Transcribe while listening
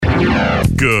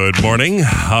Good morning,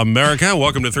 America.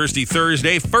 Welcome to Thirsty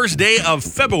Thursday, first day of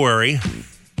February.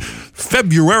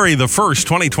 February the 1st,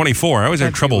 2024. I always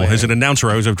have trouble, as an announcer,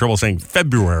 I always have trouble saying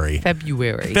February.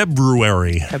 February.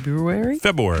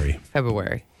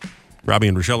 Robby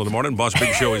and Rochelle in the morning. Boss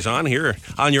Big Show is on here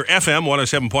on your FM,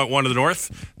 107.1 to the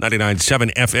north,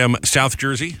 99.7 FM South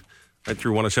Jersey, right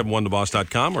through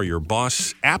 1071theboss.com or your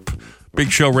Boss app. Big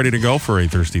Show ready to go for a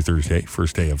Thirsty Thursday,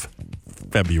 first day of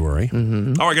February.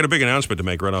 Oh, I got a big announcement to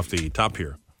make right off the top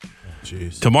here.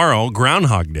 Jeez. Tomorrow,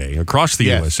 Groundhog Day across the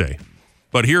USA.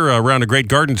 But here around the Great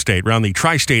Garden State, around the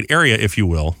tri-state area, if you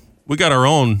will, we got our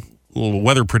own little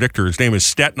weather predictor. His name is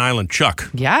Staten Island Chuck.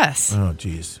 Yes. Oh,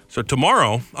 jeez. So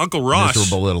tomorrow, Uncle Ross.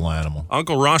 Miserable little animal.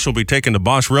 Uncle Ross will be taking the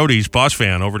Boss Roadies, Boss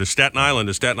Fan, over to Staten Island,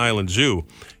 to Staten Island Zoo,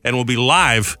 and will be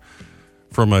live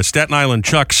from Staten Island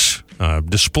Chuck's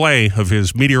display of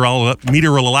his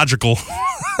meteorological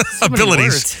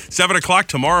abilities. 7 o'clock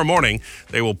tomorrow morning,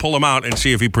 they will pull him out and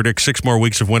see if he predicts 6 more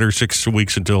weeks of winter, 6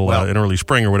 weeks until in early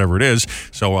spring or whatever it is.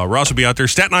 So Ross will be out there,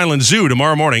 Staten Island Zoo,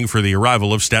 tomorrow morning for the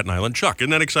arrival of Staten Island Chuck. Isn't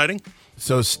that exciting?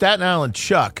 So Staten Island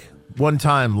Chuck, one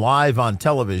time live on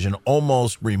television,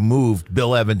 almost removed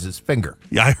Bill Evans' finger.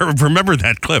 Yeah, I remember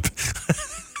that clip.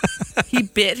 He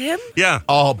bit him? Yeah.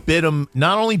 Oh, bit him.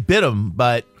 Not only bit him,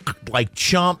 but like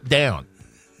chomped down.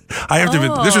 I have to.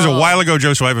 This was a while ago,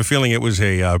 Joe, so I have a feeling it was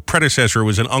a predecessor. It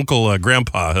was an uncle,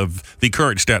 grandpa of the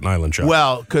current Staten Island Chuck.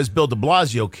 Well, because Bill de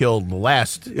Blasio killed the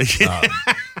last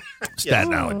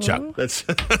Staten Island Chuck. That's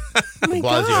Oh my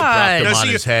Blasio God. dropped him Now, on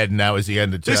see, his head, and that was the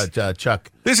end of Chuck.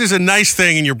 This is a nice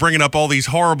thing, and you're bringing up all these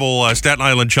horrible Staten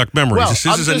Island Chuck memories. Well, this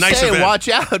I'm is just a nice saying, event. watch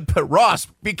out. But Ross,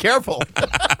 be careful.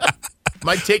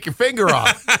 Might take your finger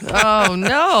off. Oh,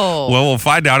 no. Well, we'll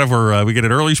find out if we get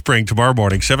an early spring tomorrow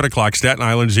morning, 7 o'clock, Staten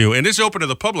Island Zoo. And it's open to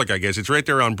the public, I guess. It's right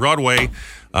there on Broadway.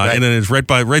 Right. And then it's right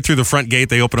through the front gate.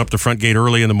 They open up the front gate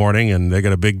early in the morning, and they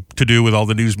got a big to-do with all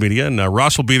the news media. And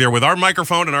Ross will be there with our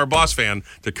microphone and our Boss Fan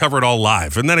to cover it all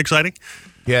live. Isn't that exciting?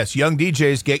 Yes, young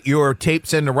DJs, get your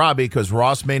tapes into Robby because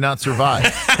Ross may not survive.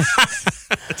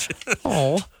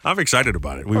 Oh, I'm excited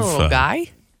about it. little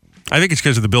guy. I think it's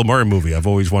because of the Bill Murray movie. I've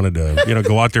always wanted to,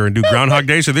 go out there and do Groundhog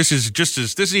Day. So this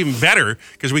is even better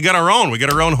because we got our own. We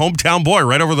got our own hometown boy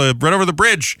right over the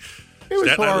bridge. It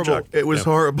was horrible. It was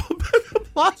horrible.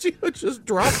 Blasio just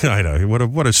dropped. I know.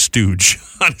 What a stooge.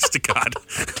 Honest to God.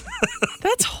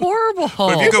 That's horrible.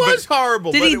 It was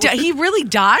horrible. Did he die? He really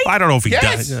died? I don't know if he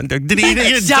Yes. died. Did he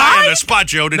didn't die on the spot,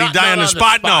 Joe? Did he die on the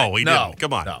spot? No, he didn't.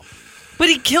 Come on. No. But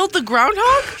he killed the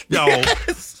groundhog? No.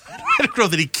 I don't know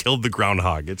that he killed the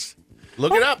groundhog.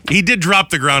 Look it up. He did drop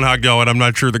the groundhog, though, and I'm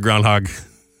not sure the groundhog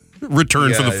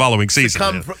returned for the following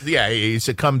season. He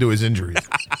succumbed to his injuries.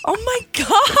 Oh, my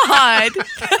God.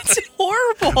 That's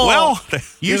horrible. Well,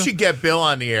 You should get Bill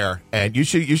on the air, and you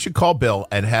should call Bill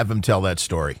and have him tell that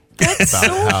story. That's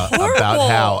horrible.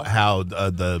 About how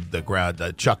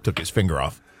the Chuck took his finger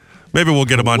off. maybe we'll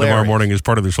get him on tomorrow Hilarious. morning as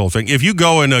part of this whole thing. If you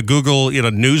go and Google,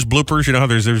 news bloopers, how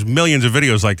there's millions of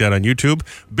videos like that on YouTube.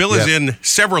 Bill is in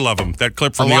several of them. That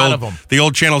clip from the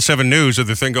old Channel 7 News of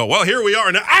the thing go, well, here we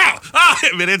are now.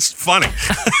 I mean, it's funny.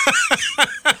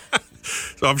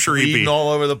 So I'm sure he'd be all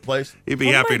over the place. He'd be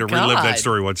happy to relive that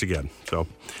story once again. So,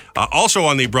 also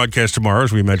on the broadcast tomorrow,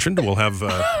 as we mentioned, we'll have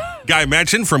Guy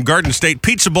Madsen from Garden State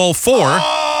Pizza Bowl 4.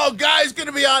 Oh, Guy's going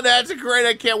to be on that. That's great.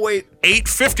 I can't wait.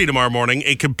 8:50 tomorrow morning,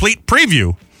 a complete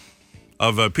preview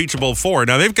of Pizza Bowl 4.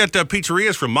 Now, they've got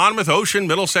pizzerias from Monmouth, Ocean,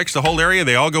 Middlesex, the whole area.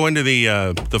 They all go into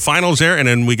the finals there, and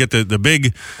then we get the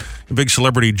big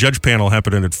celebrity judge panel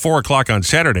happening at 4 o'clock on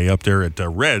Saturday up there at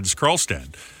Red's,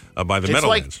 Carlstad, by the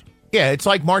Meadowlands. It's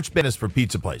like March Madness for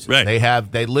pizza places. Right.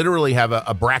 They literally have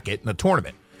a bracket in a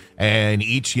tournament. And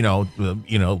each,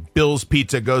 Bill's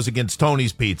Pizza goes against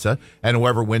Tony's Pizza, and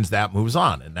whoever wins that moves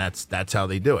on, and that's how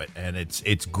they do it. And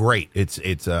it's great. It's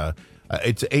a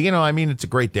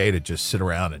great day to just sit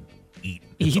around and eat.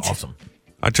 It's awesome.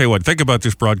 I tell you what, think about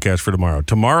this broadcast for tomorrow.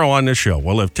 Tomorrow on this show,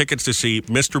 we'll have tickets to see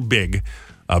Mr. Big,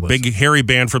 a big hairy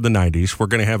band from the 90s. We're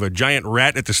going to have a giant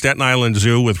rat at the Staten Island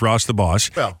Zoo with Ross the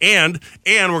Boss. Well. And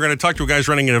we're going to talk to guys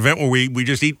running an event where we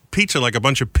just eat pizza like a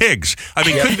bunch of pigs. I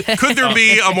mean, could there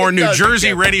be a more New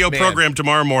Jersey radio program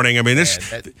tomorrow morning? I mean,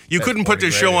 you couldn't put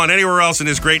this show on anywhere else in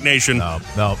this great nation. No.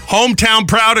 Hometown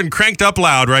proud and cranked up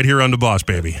loud right here on The Boss,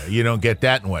 baby. You don't get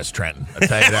that in West Trenton. I'll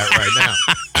tell you that right now.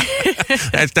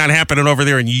 That's not happening over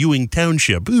there in Ewing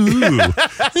Township. Ooh.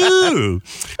 Ooh.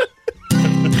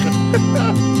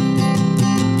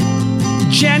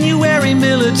 January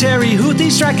military,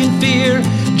 Houthi striking fear.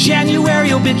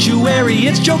 January obituary,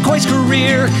 it's Joe Coy's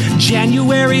career.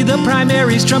 January, the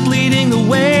primaries, Trump leading the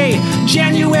way.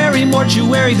 January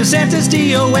mortuary, DeSantis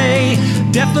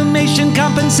DOA. Defamation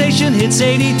compensation hits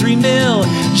 83 mil.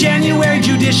 January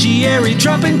judiciary,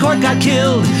 Trump in court got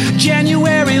killed.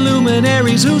 January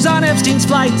luminaries, who's on Epstein's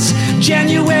flights?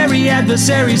 January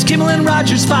adversaries, Kimmel and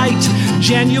Rogers fight.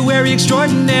 January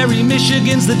extraordinary,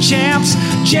 Michigan's the champs.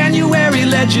 January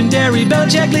legendary,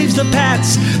 Belichick leaves the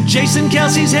Pats. Jason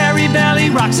Kelsey's Harry Valley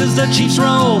rocks as the Chiefs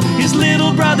roll. His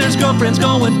little brother's girlfriend's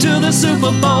going to the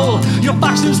Super Bowl. Your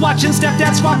Fox News watching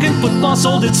stepdad squawking football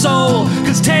sold its soul.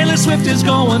 Cause Taylor Swift is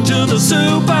going to the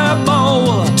Super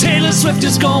Bowl. Taylor Swift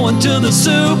is going to the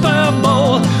Super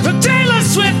Bowl. Taylor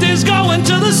Swift is going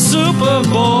to the Super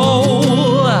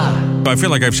Bowl. I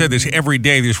feel like I've said this every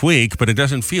day this week, but it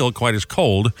doesn't feel quite as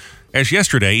cold as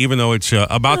yesterday, even though it's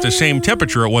about the same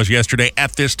temperature it was yesterday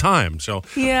at this time. So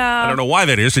Yeah. I don't know why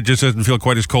that is. It just doesn't feel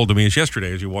quite as cold to me as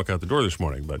yesterday as you walk out the door this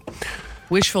morning. But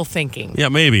Wishful thinking. yeah,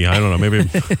 maybe. I don't know. Maybe I'm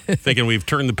thinking we've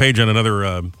turned the page on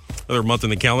another month in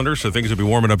the calendar, so things will be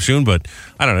warming up soon. But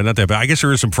I don't know, not that bad. I guess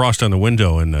there is some frost on the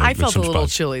window. And I felt a some little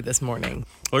spots. chilly this morning.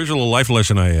 Well, here's a little life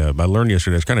lesson I learned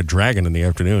yesterday. It's kind of dragging in the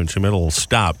afternoon, so I made a little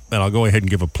stop. And I'll go ahead and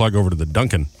give a plug over to the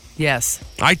Dunkin'. Yes.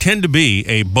 I tend to be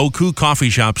a Boku coffee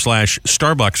shop /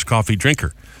 Starbucks coffee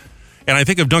drinker. And I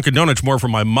think of Dunkin' Donuts more for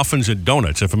my muffins and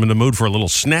donuts. If I'm in the mood for a little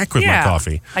snack with my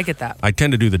coffee, I get that. I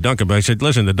tend to do the Dunkin'. But I said,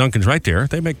 listen, the Dunkin's right there.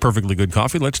 They make perfectly good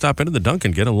coffee. Let's stop into the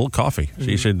Dunkin', get a little coffee. So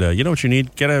he said, you know what you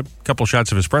need? Get a couple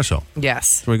shots of espresso.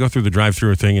 Yes. So we go through the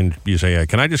drive-through thing, and you say,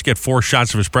 can I just get 4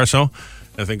 shots of espresso?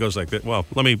 And the thing goes like that. Well,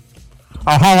 let me...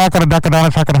 Hi, welcome to Dunkin'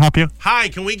 Donuts. How can I help you? Hi,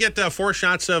 can we get 4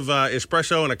 shots of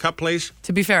espresso in a cup, please?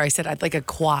 To be fair, I said I'd like a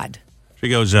quad. She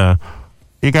goes,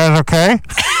 You guys okay?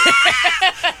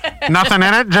 Nothing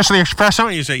in it? Just the espresso?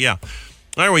 and you say, yeah.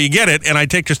 All right, well, you get it, and I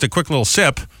take just a quick little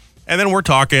sip, and then we're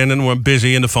talking, and we're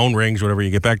busy, and the phone rings, whatever.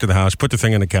 You get back to the house, put the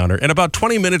thing on the counter, and about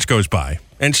 20 minutes goes by,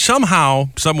 and somehow,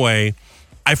 some way,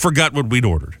 I forgot what we'd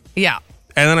ordered. Yeah.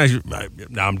 And then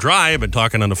now I'm dry, I've been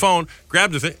talking on the phone,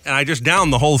 grabbed the thing, and I just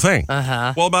downed the whole thing.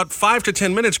 Uh-huh. Well, about 5 to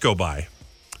 10 minutes go by,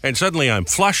 and suddenly I'm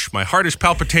flush, my heart is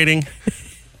palpitating.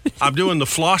 I'm doing the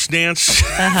floss dance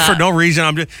for no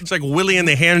reason. It's like Willie and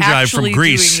the hand jive Actually from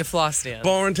Grease. doing the floss dance.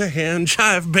 Born to hand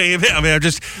jive, baby. I mean,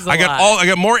 I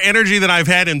got more energy than I've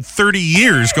had in 30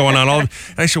 years going on. And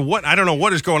I said, what? I don't know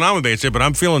what is going on with me. I said, but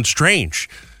I'm feeling strange.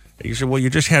 And he said, well, you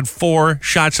just had 4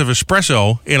 shots of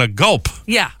espresso in a gulp.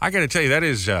 Yeah. I got to tell you, that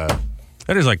is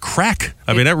like crack.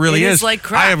 I mean, that really it is like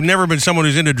crack. I have never been someone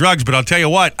who's into drugs, but I'll tell you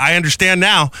what, I understand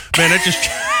now. Man, it just...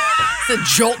 It's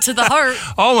a jolt to the heart.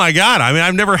 Oh, my God. I mean,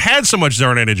 I've never had so much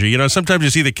darn energy. You know, sometimes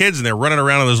you see the kids and they're running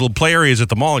around in those little play areas at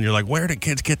the mall, and you're like, where do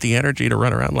kids get the energy to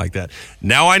run around like that?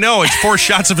 Now I know. It's 4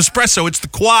 shots of espresso. It's the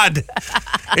quad.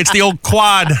 It's the old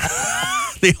quad.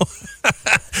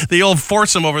 The old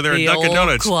foursome over there at Dunkin'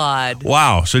 Donuts. Quad.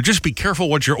 Wow. So just be careful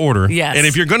what you order. Yes. And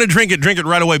if you're going to drink it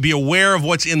right away. Be aware of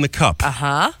what's in the cup.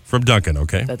 Uh-huh. From Dunkin',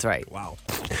 okay? That's right. Wow.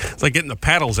 It's like getting the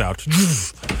paddles out.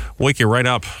 Wake you right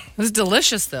up. It was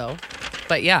delicious, though.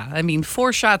 But yeah, I mean,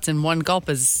 4 shots in one gulp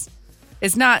is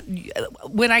not...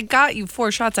 When I got you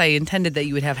 4 shots, I intended that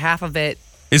you would have half of it.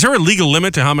 Is there a legal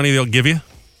limit to how many they'll give you?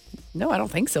 No, I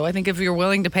don't think so. I think if you're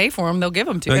willing to pay for them, they'll give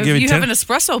them to They'll you. give If you you have 10? an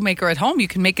espresso maker at home, you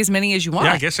can make as many as you want.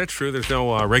 Yeah, I guess that's true. There's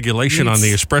no regulation on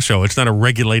the espresso. It's not a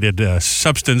regulated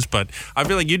substance, but I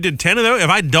feel like you did 10 of those. Have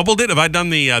I doubled it? Have I done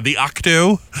the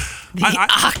octo?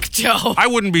 Octo. I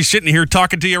wouldn't be sitting here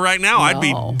talking to you right now. No. I'd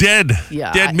be dead.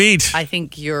 Yeah, Dead meat. I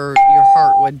think your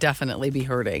heart would definitely be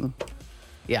hurting.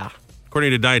 Yeah.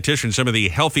 According to dietitians, some of the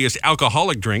healthiest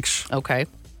alcoholic drinks Okay.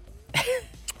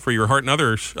 for your heart and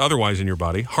otherwise in your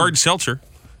body. Hard seltzer.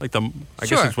 Like I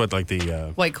guess it's what, like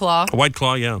the... White Claw. White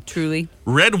Claw, yeah. Truly.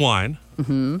 Red wine.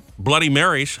 Mm-hmm. Bloody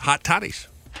Marys. Hot toddies.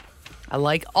 I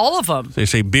like all of them. They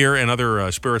say beer and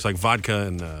other spirits like vodka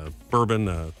and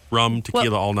bourbon, rum,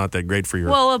 tequila, all not that great for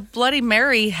your... Well, a Bloody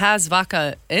Mary has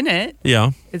vodka in it.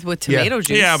 Yeah. It's with tomato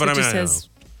juice. Yeah, but it I mean, just I has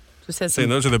saying some,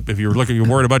 those are if you're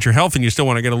worried about your health and you still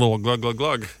want to get a little glug, glug,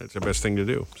 glug, that's the best thing to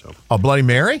do. So, A Bloody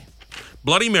Mary?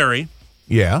 Bloody Mary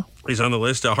Yeah. is on the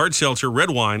list. Hard seltzer, red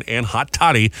wine, and hot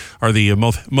toddy are the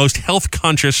most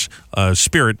health-conscious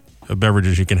spirit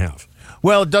beverages you can have.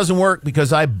 Well, it doesn't work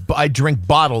because I drink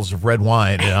bottles of red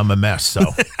wine and I'm a mess. So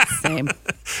same.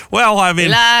 Well, I mean,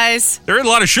 Lies. there is a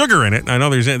lot of sugar in it. I know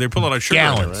they put a lot of sugar in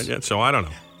it, Gallons. right? Yeah, so I don't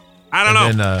know. I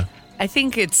don't know. Then, I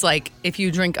think it's like if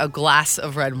you drink a glass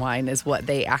of red wine is what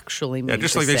they actually mean. Yeah,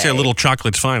 just to like they say a little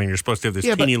chocolate's fine, and you're supposed to have this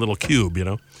Yeah, but- teeny little cube, you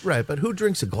know? right, but who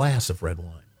drinks a glass of red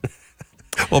wine?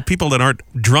 Well, people that aren't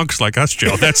drunks like us,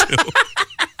 Joe, that's who.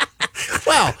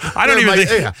 Well, I don't even think.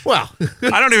 Yeah, well,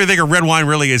 I don't even think a red wine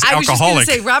really is I was just alcoholic.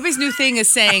 going to say, Robbie's new thing is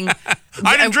saying,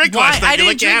 I didn't drink last night. I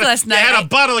didn't drink last night. You had a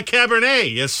bottle of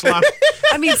Cabernet. You slop.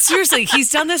 I mean, seriously,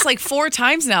 he's done this like 4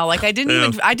 times now. Like I didn't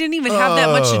even have that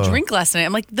much to drink last night.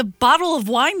 I'm like, the bottle of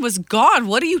wine was gone.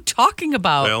 What are you talking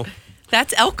about? Well,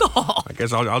 that's alcohol. I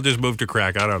guess I'll just move to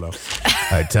crack. I don't know.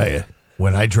 I tell you,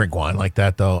 when I drink wine like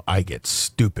that, though, I get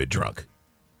stupid drunk.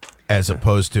 As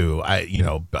opposed to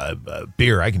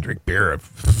beer, I can drink beer,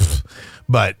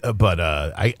 but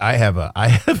I have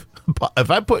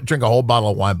if I drink a whole bottle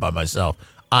of wine by myself,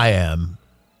 I am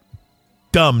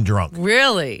dumb drunk.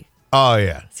 Really? Oh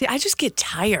yeah. See, I just get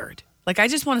tired. Like I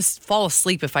just want to fall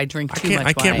asleep if I drink too much wine.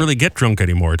 I can't really get drunk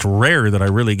anymore. It's rare that I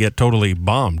really get totally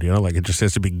bombed. Like it just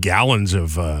has to be gallons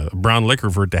of brown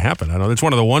liquor for it to happen. I know that's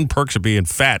one of the one perks of being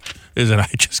fat is that I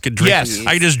just can drink. Yes.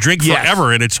 I just drink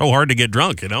forever, and it's so hard to get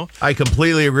drunk. I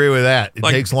completely agree with that. It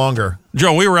takes longer.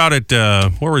 Joe, we were out at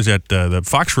where was that? The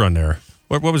Fox Run there.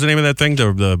 What was the name of that thing?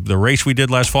 The race we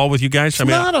did last fall with you guys? It's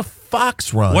not a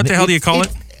Fox Run. What the hell do you call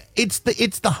it? It's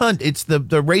the hunt. It's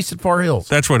the race at Far Hills.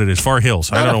 That's what it is. Far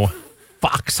Hills. I don't know.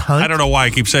 Fox hunt. I don't know why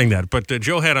I keep saying that, but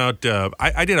Joe had out.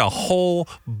 I did a whole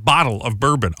bottle of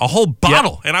bourbon, a whole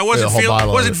bottle, and I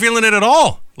wasn't feeling it at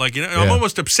all. Like I'm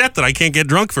almost upset that I can't get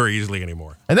drunk very easily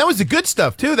anymore. And that was the good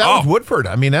stuff too. That was Woodford.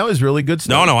 I mean, that was really good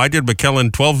stuff. No, I did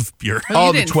McKellen 12 year.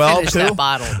 Well, the 12 too. That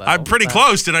bottle, though, I'm pretty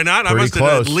close, did I not? I must have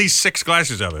close. had at least 6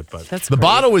 glasses of it, but That's the great.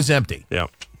 bottle was empty. Yeah.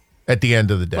 At the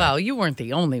end of the day. Well, you weren't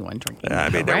the only one drinking. I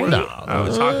mean, right? I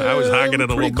was hogging it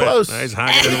a little close. bit. I was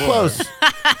hogging it a Pretty little close. bit.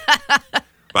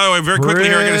 By the way, very quickly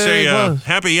here, I'm going to say close.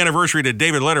 happy anniversary to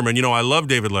David Letterman. I love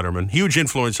David Letterman. Huge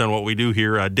influence on what we do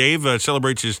here. Dave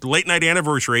celebrates his late night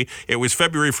anniversary. It was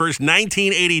February 1st,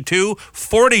 1982,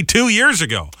 42 years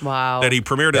ago. Wow. That he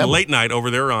premiered a late night over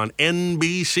there on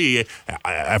NBC.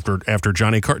 After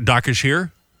Johnny Doc is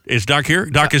here. Is Doc here?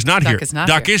 Doc is not here.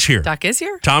 Doc is here. Doc is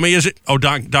here? Tommy is it? Oh,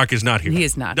 Doc is not here. He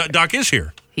is not here. Doc is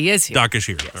here. He is here. Doc is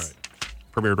here. Yes. All right.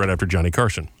 Premiered right after Johnny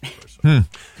Carson. The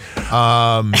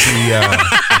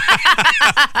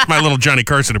My little Johnny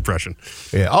Carson impression.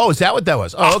 Yeah. Oh, is that what that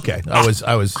was? Oh, okay.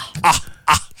 I was.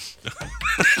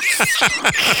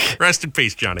 Rest in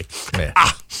peace, Johnny. Yeah.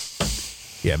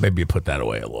 Yeah. Maybe you put that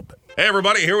away a little bit. Hey,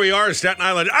 everybody. Here we are in Staten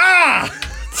Island.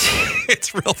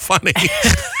 It's real funny.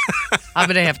 I'm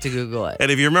going to have to Google it.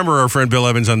 And if you remember our friend Bill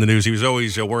Evans on the news, he was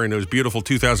always wearing those beautiful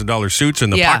 $2,000 suits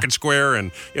and the pocket square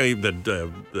and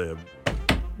the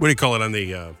what do you call it on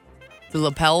the The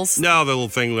lapels? No, the little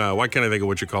thing. Why can't I think of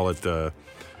what you call it? What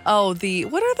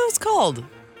are those called?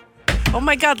 Oh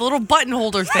my God, the little button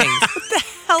holder things. What the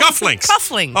hell? Cufflinks.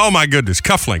 Cufflinks. Oh my goodness,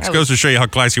 cufflinks. Goes to show you how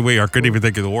classy we are. Couldn't even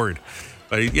think of the word.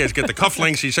 But he's got the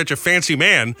cufflinks. He's such a fancy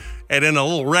man, and then a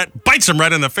little rat bites him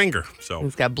right in the finger. So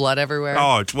he's got blood everywhere.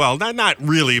 Oh, it's not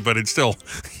really, but it's still.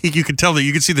 You can tell that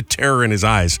you can see the terror in his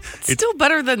eyes. It's still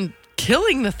better than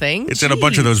killing the thing. It's in a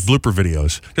bunch of those blooper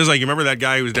videos. Just like you remember that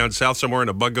guy who was down south somewhere and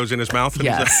a bug goes in his mouth. And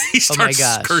yes. He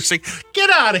starts cursing. Get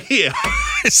out of here,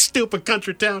 stupid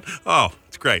country town. Oh,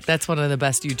 it's great. That's one of the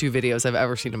best YouTube videos I've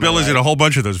ever seen in my life. Bill is in a whole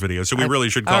bunch of those videos, so we really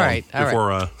should call him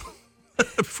before.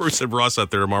 Before we send Ross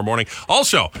out there tomorrow morning.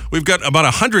 Also, we've got about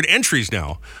 100 entries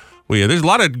now. There's a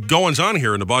lot of goings on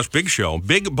here in the Boss Big Show.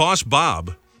 Big Boss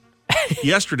Bob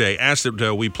yesterday asked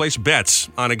that we place bets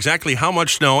on exactly how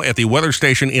much snow at the weather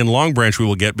station in Long Branch we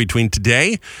will get between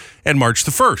today and March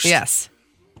the 1st. Yes.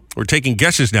 We're taking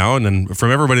guesses now, and then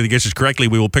from everybody that guesses correctly,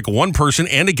 we will pick one person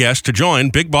and a guest to join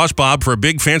Big Boss Bob for a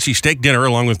big fancy steak dinner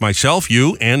along with myself,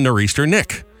 you, and Nor'easter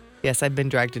Nick. Yes, I've been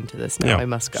dragged into this now. I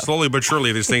must go. Slowly but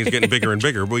surely, this thing's getting bigger and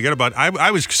bigger. But we got about, I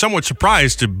was somewhat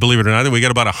surprised, to believe it or not, that we got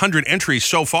about 100 entries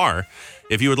so far.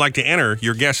 If you would like to enter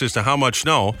your guess as to how much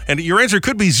snow, and your answer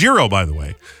could be 0, by the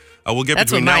way. We'll get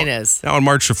That's what mine is. Now on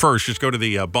March the 1st, just go to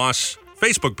the Boss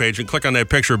Facebook page and click on that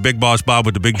picture of Big Boss Bob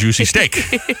with the big juicy steak.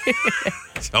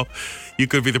 So you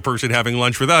could be the person having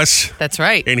lunch with us. That's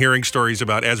right. And hearing stories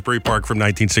about Asbury Park from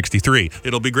 1963.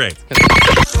 It'll be great.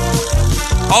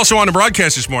 Also on the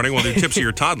broadcast this morning, we'll do Tipsy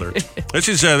or Toddler. This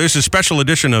is a special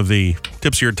edition of the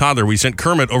Tipsy or Toddler. We sent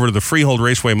Kermit over to the Freehold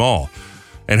Raceway Mall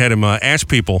and had him ask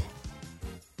people,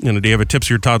 do you have a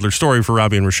Tipsy or Toddler story for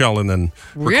Robby and Rochelle? And then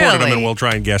recorded them, and we'll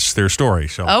try and guess their story.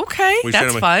 So okay,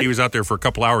 that's fun. He was out there for a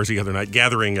couple hours the other night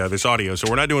gathering this audio. So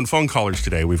we're not doing phone callers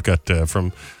today. We've got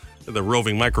from the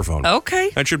roving microphone.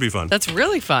 Okay. That should be fun. That's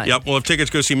really fun. Yep. We'll have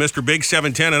tickets. Go see Mr. Big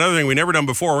 710. Another thing we never done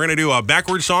before. We're going to do a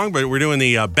backwards song, but we're doing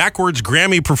the backwards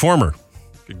Grammy performer.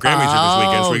 The Grammys are this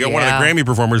weekend. So we got one of the Grammy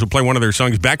performers who play one of their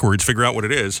songs backwards, figure out what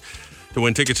it is. to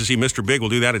win tickets to see Mr. Big. We'll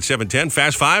do that at 7:10.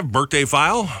 Fast 5, birthday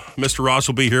file. Mr. Ross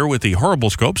will be here with the horrible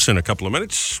scopes in a couple of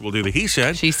minutes. We'll do the He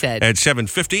Said. She Said. At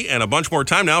 7:50, and a bunch more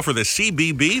time now for the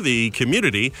CBB, the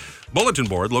Community Bulletin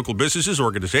Board. Local businesses,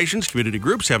 organizations, community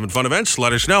groups, having fun events.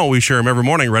 Let us know. We share them every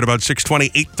morning right about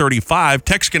 6:20, 8:35.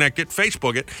 Text Connect it,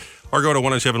 Facebook it, or go to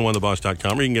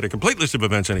 1071theboss.com where you can get a complete list of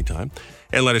events anytime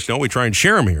and let us know. We try and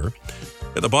share them here.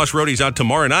 The Boss Roadie's out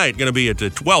tomorrow night. Going to be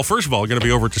at, well, first of all, going to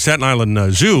be over at the Staten Island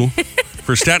Zoo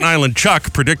for Staten Island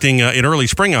Chuck, predicting in early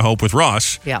spring, I hope, with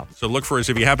Ross. Yeah. So look for us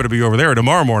if you happen to be over there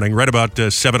tomorrow morning, right about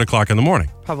 7 o'clock in the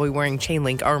morning. Probably wearing chain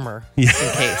link armor in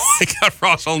case. I got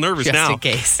Ross all nervous Just now. in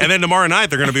case. And then tomorrow night,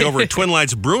 they're going to be over at Twin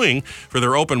Lights Brewing for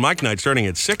their open mic night starting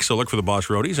at 6. So look for the Boss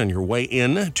Roadies on your way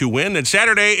in to win. And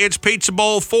Saturday, it's Pizza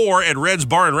Bowl 4 at Red's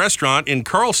Bar and Restaurant in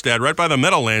Carlstad, right by the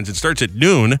Meadowlands. It starts at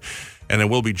noon. And then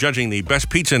we'll be judging the best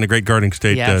pizza in the Great Garden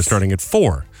State starting at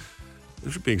 4.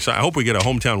 This should be exciting. I hope we get a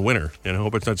hometown winner. And I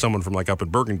hope it's not someone from like up in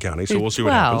Bergen County. So we'll see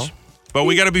what happens. But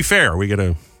we got to be fair. We got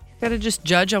to just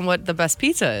judge on what the best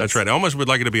pizza is. That's right. I almost would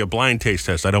like it to be a blind taste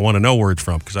test. I don't want to know where it's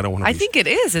from because I don't want to I think it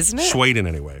is, isn't it? Swayed in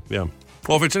any way. Yeah.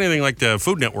 Well, if it's anything like the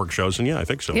Food Network shows, then yeah, I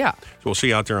think so. Yeah. So we'll see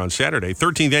you out there on Saturday.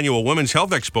 13th Annual Women's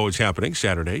Health Expo is happening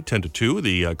Saturday, 10 to 2.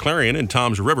 The Clarion in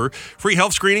Toms River. Free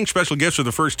health screening, special gifts for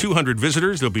the first 200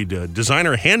 visitors. There'll be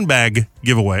designer handbag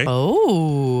giveaway.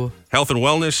 Oh. Health and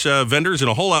wellness vendors and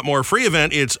a whole lot more. Free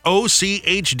event, it's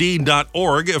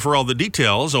ochd.org for all the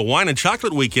details. A wine and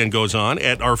chocolate weekend goes on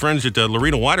at our friends at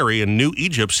Lorena Winery in New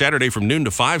Egypt, Saturday from noon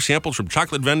to 5. Samples from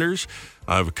chocolate vendors,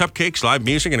 cupcakes, live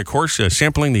music, and, of course,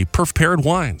 sampling the perf-paired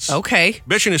wines. Okay.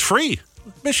 Admission is free.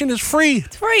 Admission is free.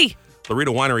 It's free.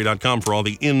 LorenaWinery.com for all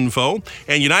the info.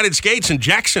 And United Skates in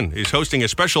Jackson is hosting a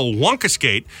special Wonka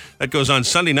Skate that goes on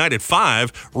Sunday night at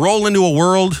 5. Roll into a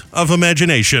world of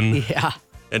imagination. Yeah.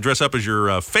 And dress up as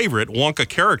your favorite Wonka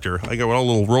character. I got all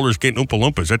little roller skating Oompa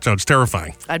Loompas. That sounds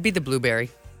terrifying. I'd be the blueberry.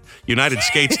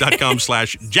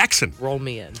 UnitedSkates.com/Jackson. Roll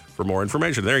me in. For more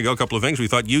information. There you go. A couple of things we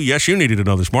thought you needed to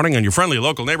know this morning on your friendly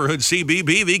local neighborhood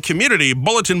CBB, the Community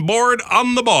Bulletin Board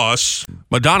on the Boss.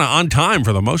 Madonna on time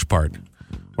for the most part.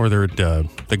 Or they're at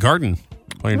the Garden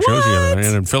playing shows the other night.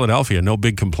 And in Philadelphia, no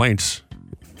big complaints.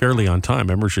 Fairly on time.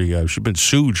 Remember, she'd been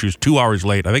sued. She was 2 hours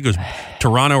late. I think it was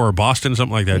Toronto or Boston,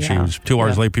 something like that. Yeah. She was 2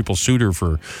 hours late. People sued her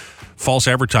for false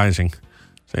advertising.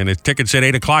 And the ticket said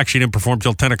 8 o'clock. She didn't perform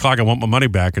till 10 o'clock. I want my money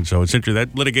back. And so it's interesting.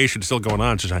 That litigation's still going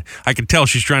on. So I can tell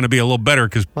she's trying to be a little better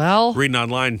because reading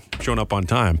online, showing up on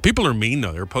time. People are mean,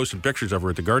 though. They were posting pictures of her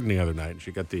at the Garden the other night. And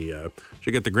she got the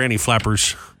granny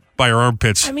flappers by her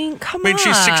armpits. I mean, come on.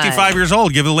 She's 65 years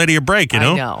old. Give the lady a break, you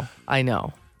know? I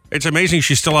know. It's amazing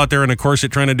she's still out there in a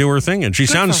corset trying to do her thing. And she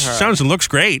sounds and looks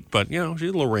great, but, she's a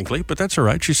little wrinkly. But that's all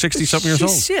right. She's 60-something years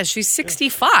old. Yeah, she's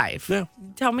 65. Yeah.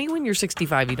 Tell me when you're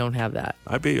 65 you don't have that.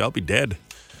 I'll be dead.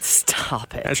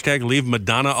 Stop it. Hashtag leave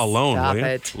Madonna alone. Stop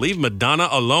it. Leave Madonna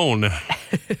alone.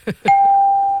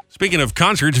 Speaking of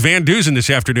concerts, Van Dusen this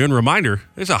afternoon. Reminder,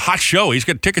 there's a hot show. He's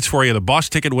got tickets for you. The Boss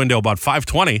Ticket window about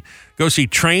 5:20. Go see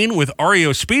Train with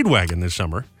REO Speedwagon this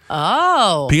summer.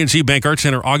 Oh. PNC Bank Arts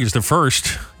Center, August the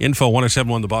 1st. Info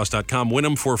 1071theboss.com. Win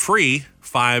them for free,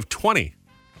 5:20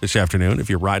 this afternoon if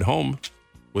you ride home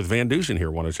with Van Dusen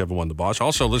here, 1071 The Boss.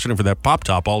 Also listening for that pop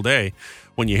top all day.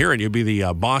 When you hear it, you'll be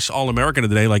the Boss All-American of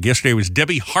the day. Like yesterday was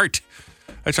Debbie Hart.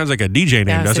 That sounds like a DJ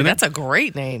name, doesn't it? That's a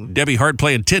great name. Debbie Hart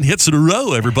playing 10 hits in a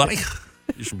row, everybody.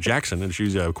 She's from Jackson, and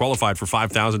she's qualified for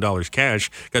 $5,000 cash.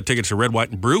 Got tickets to Red, White,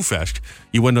 and Brew Fest.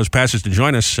 You win those passes to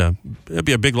join us. It'll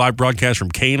be a big live broadcast from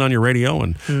Kane on your radio,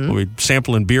 and we'll be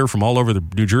sampling beer from all over the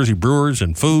New Jersey brewers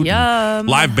and food. And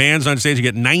live bands on stage. You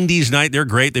get 90s night. They're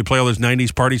great. They play all those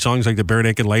 90s party songs like the Bare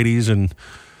Naked Ladies and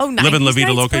Livin' La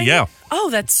Vida Loca. Yeah. Oh,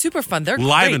 that's super fun. They're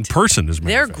live great. in person, as a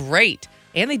matter They're of fact. great.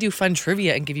 And they do fun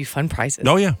trivia and give you fun prizes.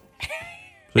 Oh, yeah.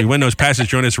 So you win those passes,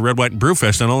 join us at Red, White, and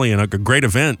Brewfest. Not only in a great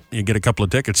event, you get a couple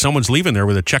of tickets. Someone's leaving there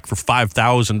with a check for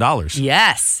 $5,000.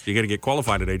 Yes. So you got to get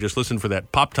qualified today. Just listen for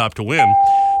that pop top to win.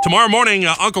 Tomorrow morning,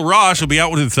 Uncle Ross will be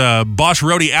out with Boss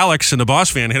Roadie Alex and the Boss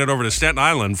Fan headed over to Staten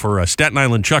Island for Staten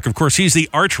Island Chuck. Of course, he's the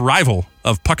arch rival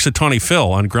of Puxatawny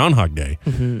Phil on Groundhog Day.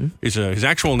 Mm-hmm. His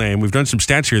actual name, we've done some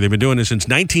stats here. They've been doing this since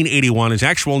 1981. His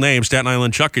actual name, Staten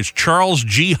Island Chuck, is Charles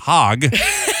G. Hogg.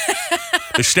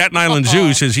 The Staten Island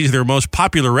Zoo says he's their most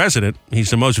popular resident. He's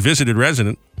the most visited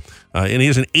resident. And he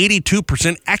has an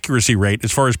 82% accuracy rate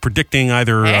as far as predicting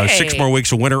either 6 more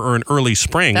weeks of winter or an early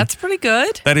spring. That's pretty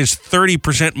good. That is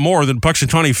 30% more than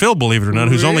Puxatawny Phil, believe it or not,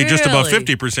 who's only just about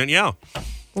 50%. Yeah.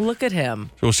 Look at him.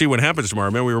 So we'll see what happens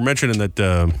tomorrow. Man, we were mentioning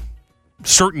that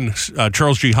certain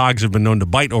Charles G. Hoggs have been known to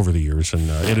bite over the years. And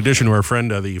in addition to our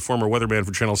friend, the former weatherman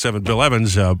for Channel 7, Bill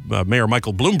Evans, Mayor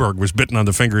Michael Bloomberg was bitten on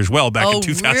the finger as well back in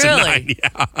 2009. Really?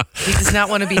 Yeah. He does not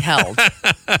want to be held.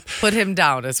 Put him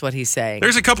down is what he's saying.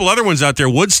 There's a couple other ones out there.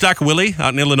 Woodstock Willie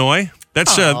out in Illinois.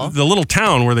 That's the little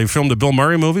town where they filmed the Bill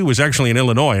Murray movie was actually in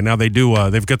Illinois, and now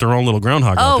they've got their own little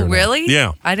groundhog out there now. Really?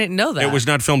 Yeah. I didn't know that. It was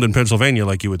not filmed in Pennsylvania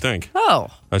like you would think. Oh.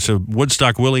 So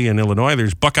Woodstock Willie in Illinois.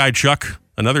 There's Buckeye Chuck,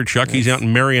 another Chuck. He's out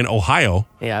in Marion, Ohio.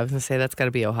 Yeah, I was going to say that's got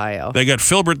to be Ohio. They got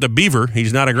Filbert the Beaver.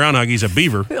 He's not a groundhog. He's a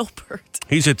beaver. Filbert.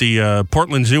 He's at the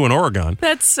Portland Zoo in Oregon.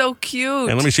 That's so cute.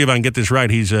 And let me see if I can get this right.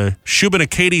 He's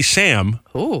Shubenacadie Sam.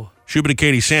 Ooh.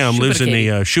 Shubenacadie Sam lives in the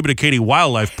Shubenacadie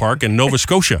Wildlife Park in Nova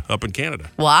Scotia up in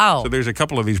Canada. Wow. So there's a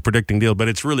couple of these predicting deals, but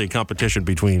it's really a competition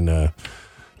between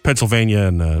Pennsylvania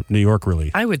and New York,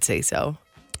 really. I would say so.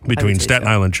 Between Staten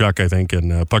Island Chuck, I think,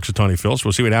 and Puxatawny Phil. So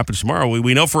we'll see what happens tomorrow.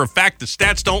 We know for a fact the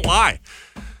stats don't lie.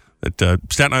 That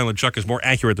Staten Island Chuck is more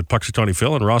accurate than Puxatawny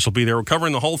Phil, and Ross will be there. We're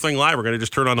covering the whole thing live. We're going to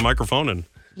just turn on the microphone and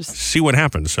just see what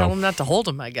happens. So tell him not to hold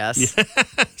him, I guess.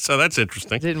 So that's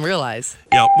interesting. Didn't realize.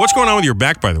 Yeah. What's going on with your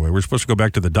back, by the way? We're supposed to go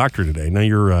back to the doctor today. Now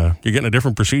you're getting a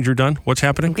different procedure done. What's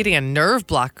happening? I'm getting a nerve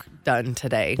block done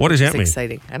today. What does that mean?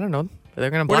 Exciting. I don't know.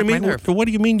 They're going to block What do you my mean? nerve. What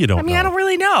do you mean you don't know? I don't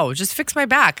really know. Just fix my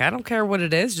back. I don't care what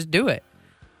it is. Just do it.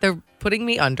 They're putting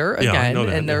me under Yeah, I again, know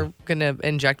that, and they're going to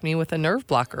inject me with a nerve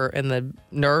blocker in the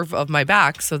nerve of my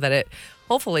back so that it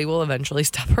hopefully will eventually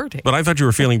stop hurting. But I thought you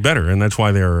were feeling better, and that's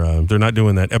why they're not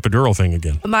doing that epidural thing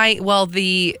again.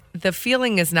 The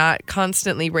feeling is not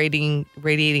constantly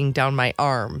radiating down my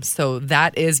arm, so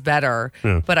that is better.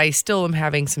 Yeah. But I still am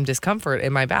having some discomfort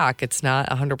in my back. It's not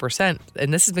 100%,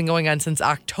 and this has been going on since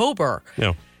October.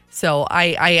 Yeah. So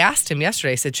I asked him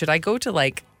yesterday. I said, should I go to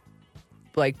like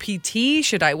PT?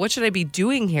 What should I be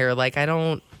doing here? Like I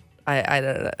don't.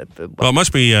 Well, it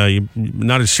must be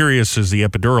not as serious as the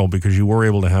epidural because you were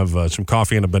able to have some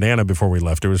coffee and a banana before we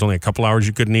left. There was only a couple hours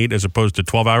you couldn't eat as opposed to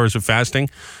 12 hours of fasting.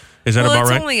 Is that about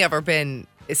right? It's only ever been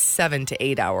 7 to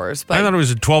 8 hours. But I thought it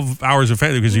was 12 hours of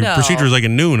fasting because your procedure is like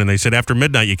at noon, and they said after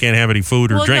midnight you can't have any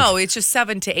food or drink. No, it's just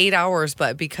 7 to 8 hours.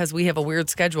 But because we have a weird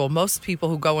schedule, most people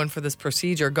who go in for this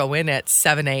procedure go in at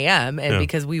 7 a.m. And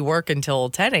because we work until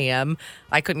 10 a.m.,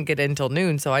 I couldn't get in until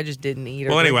noon, so I just didn't eat.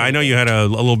 Well, anyway, I know you had a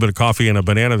little bit of coffee and a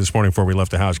banana this morning before we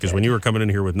left the house because when you were coming in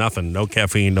here with nothing, no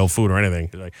caffeine, no food or anything,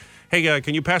 you're like, hey,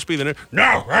 can you pass me the...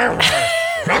 No!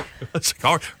 It's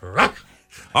like,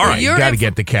 all right, you got to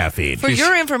get the caffeine. For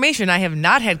your information, I have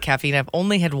not had caffeine. I've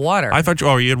only had water. I thought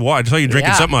you had water. I saw you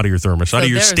drinking something out of your thermos, out of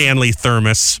your Stanley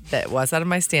thermos. That was out of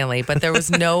my Stanley, but there was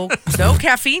no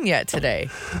caffeine yet today.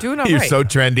 I'm doing all right. You're so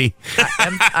trendy.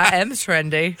 I am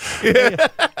trendy.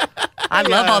 I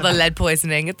love all the lead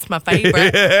poisoning. It's my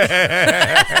favorite.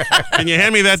 Can you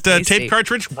hand me that tape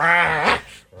cartridge?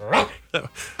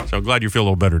 So I'm glad you feel a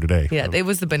little better today. Yeah, it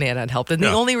was the banana that helped. And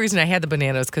the only reason I had the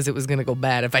banana is because it was going to go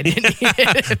bad if I didn't eat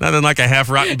it. Nothing like a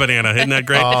half-rotten banana. Isn't that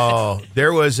great? Oh,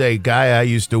 there was a guy I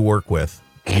used to work with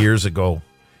years ago,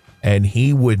 and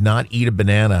he would not eat a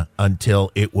banana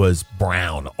until it was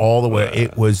brown all the way.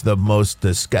 It was the most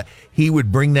disgusting. He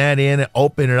would bring that in and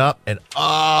open it up, and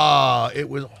it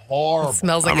was horrible. It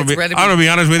smells like it's ready. I'm going to be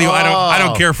honest with you. I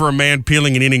don't care for a man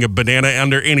peeling and eating a banana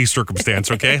under any circumstance,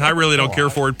 okay? I really don't care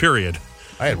for it, period.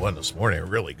 I had one this morning.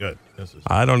 Really good.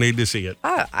 I don't need to see it.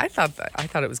 I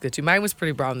thought it was good too. Mine was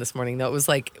pretty brown this morning, though. It was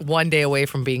like one day away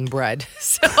from being bread.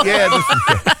 So. Yeah,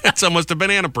 it's almost a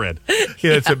banana bread.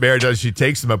 Yeah, that's what Mary does. She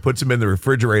takes them and puts them in the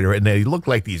refrigerator, and they look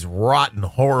like these rotten,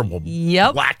 horrible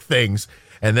black things.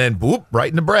 And then, boop, right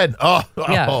in the bread.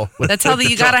 That's how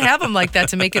you got to have them like that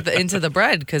to make it into the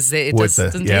bread because it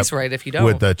doesn't taste right if you don't.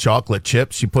 With the chocolate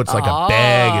chips, she puts like a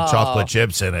bag of chocolate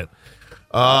chips in it.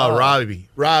 Robbie.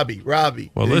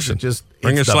 Well, listen,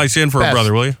 bring a slice in for a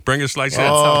brother, will you? Bring a slice in. That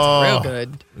sounds real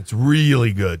good. It's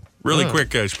really good. Really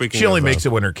quick, speaking She only of, makes it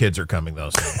when her kids are coming, though.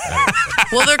 So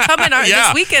well, they're coming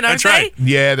this weekend, aren't that's right. they?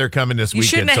 Yeah, they're coming this weekend. You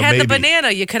shouldn't have had the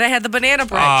banana. You could have had the banana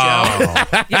bread,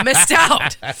 Joe. You missed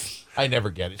out. I never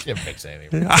get it. She never makes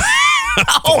anything.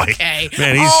 Okay.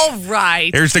 Man, all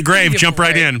right. Here's the grave. Jump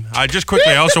right in. Just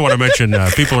quickly, I also want to mention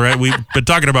we've been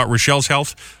talking about Rochelle's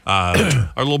health. Our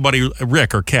little buddy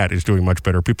Rick, our cat, is doing much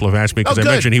better. People have asked me because I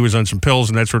mentioned he was on some pills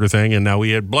and that sort of thing, and now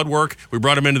we had blood work. We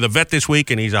brought him into the vet this week,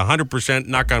 and he's 100%,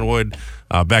 knock on wood,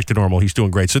 back to normal. He's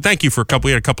doing great. So thank you for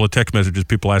we had a couple of text messages,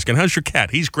 people asking, how's your cat?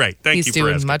 He's great. Thank you for asking.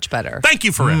 He's doing much better. Thank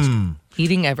you for asking.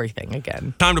 Eating everything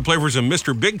again. Time to play for some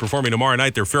Mr. Big performing tomorrow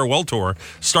night, their farewell tour,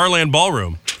 Starland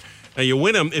Ballroom. Now, you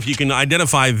win them if you can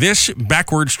identify this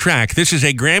backwards track. This is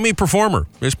a Grammy performer.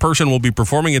 This person will be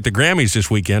performing at the Grammys this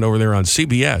weekend over there on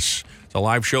CBS. It's a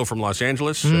live show from Los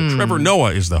Angeles. Trevor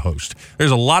Noah is the host.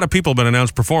 There's a lot of people been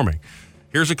announced performing.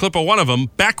 Here's a clip of one of them,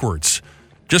 Backwards.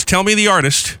 Just tell me the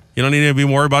artist. You don't need to be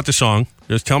worried about the song.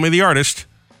 Just tell me the artist.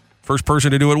 First person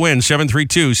to do it wins.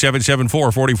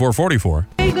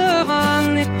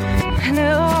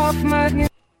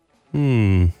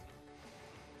 732-774-4444.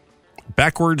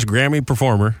 Backwards Grammy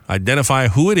performer. Identify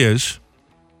who it is.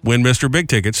 Win Mr. Big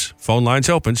Tickets. Phone lines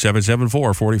open.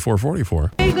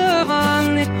 774-4444.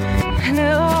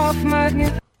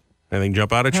 Anything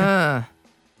jump out at you? I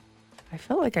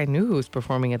felt like I knew who was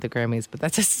performing at the Grammys, but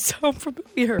that doesn't sound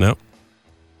familiar. No.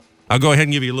 I'll go ahead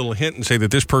and give you a little hint and say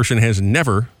that this person has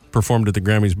never performed at the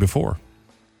Grammys before.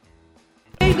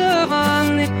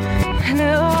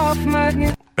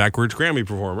 Backwards Grammy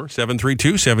performer.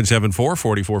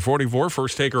 732-774-4444.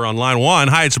 First taker on line one.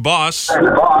 Hi, it's the boss.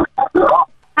 Hi,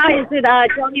 is it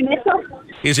Joni Mitchell?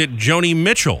 Is it Joni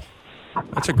Mitchell?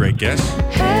 That's a great guess.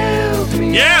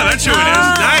 Yeah, that's who it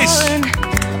is. Nice.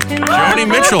 Joni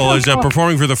Mitchell is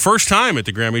performing for the first time at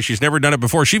the Grammy. She's never done it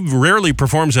before. She rarely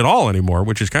performs at all anymore,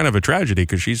 which is kind of a tragedy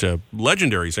because she's a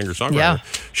legendary singer-songwriter. Yeah.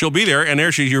 She'll be there, and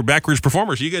there she's your Backwards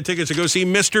performer. So you get tickets to go see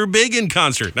Mr. Big in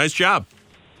concert. Nice job.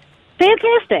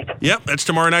 Fantastic. Yep, that's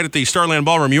tomorrow night at the Starland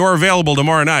Ballroom. You are available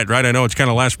tomorrow night, right? I know it's kind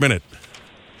of last minute.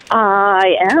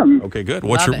 I am. Okay, good.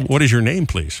 Love it. What is your name,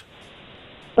 please?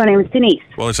 My name is Denise.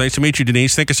 Well, it's nice to meet you,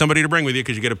 Denise. Think of somebody to bring with you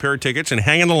because you get a pair of tickets. And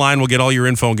hang in the line. We'll get all your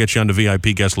info and get you on the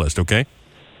VIP guest list, okay?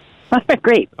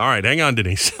 Great. All right, hang on,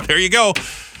 Denise. There you go.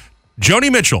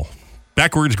 Joni Mitchell,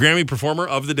 Backwards Grammy performer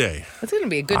of the day. That's going to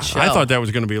be a good show. I thought that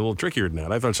was going to be a little trickier than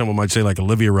that. I thought someone might say like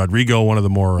Olivia Rodrigo, one of the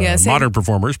more modern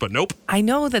performers, but nope. I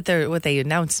know that they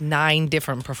announced 9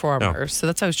 different performers, so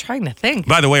that's what I was trying to think.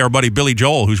 By the way, our buddy Billy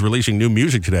Joel, who's releasing new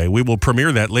music today, we will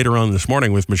premiere that later on this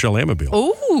morning with Michelle Amabile.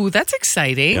 Oh, that's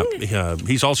exciting. Yep.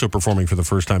 He's also performing for the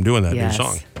first time doing that new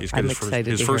song. He's got I'm his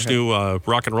excited to first hear new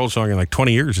rock and roll song in like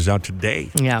 20 years is out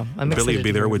today. Yeah, I'm excited. Billy will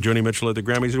be there with Joni Mitchell at the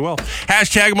Grammys as well.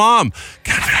 Hashtag mom.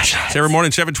 It's every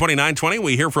morning, 7:29:20.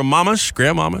 We hear from mamas,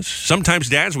 grandmamas, sometimes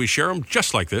dads. We share them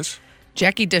just like this.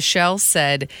 Jackie Deschelle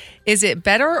said, "Is it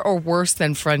better or worse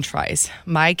than French fries?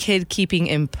 My kid keeping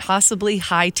impossibly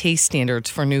high taste standards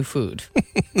for new food."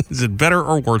 Is it better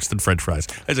or worse than French fries?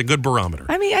 That's a good barometer.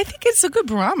 I mean, I think it's a good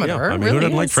barometer. Yeah, I mean, really who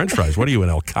doesn't like is. French fries? What are you, in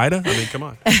Al-Qaeda? I mean, come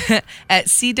on. At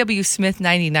CW Smith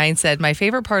 99 said, "My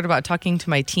favorite part about talking to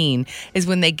my teen is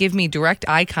when they give me direct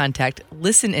eye contact,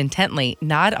 listen intently,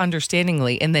 nod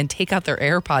understandingly, and then take out their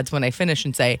AirPods when I finish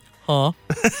and say, huh?"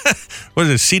 What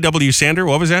is it, C.W. Sander?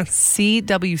 What was that?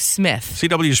 CW Smith.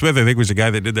 C.W. Smith, I think, was the guy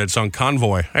that did that song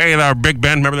Convoy. Hey there, Big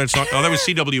Ben. Remember that song? Oh, that was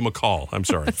C.W. McCall. I'm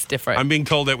sorry. That's different. I'm being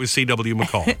told that was C.W.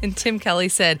 McCall. And Tim Kelly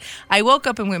said, "I woke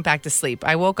up and went back to sleep.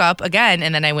 I woke up again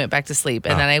and then I went back to sleep.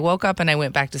 And then I woke up and I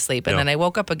went back to sleep. And then I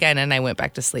woke up again and I went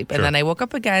back to sleep. And then I woke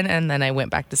up again and then I went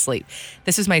back to sleep."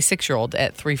 This is my 6-year-old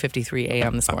at 3:53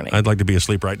 a.m. this morning. I'd like to be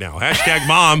asleep right now. Hashtag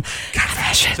mom.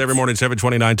 It's every morning,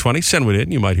 7:29:20. Send one in.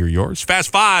 You might hear yours.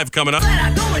 Fast 5 coming up.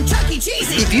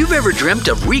 If you've ever dreamt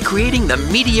of recreating the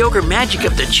mediocre magic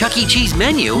of the Chuck E. Cheese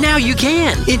menu, now you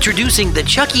can. Introducing the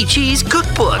Chuck E. Cheese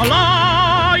Cookbook.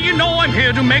 Allah, you know I'm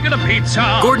here to make it a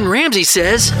pizza. Gordon Ramsay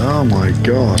says, Oh my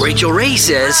God. Rachel Ray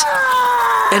says,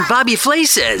 and Bobby Flay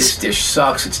says, "This dish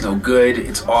sucks, it's no good,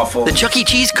 it's awful." the Chuck E.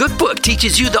 Cheese Cookbook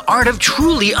teaches you the art of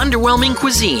truly underwhelming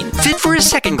cuisine. Fit for a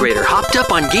second grader hopped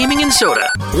up on gaming and soda.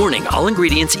 Warning, all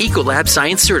ingredients Ecolab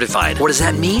Science certified. What does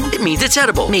that mean? It means it's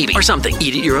edible, maybe, or something.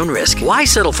 Eat at your own risk. Why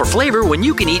settle for flavor when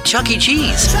you can eat Chuck E.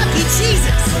 Cheese? Chuck E. Cheese.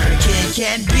 A kid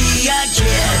can be a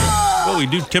kid. Well, we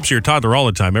do Tipsy or Toddler all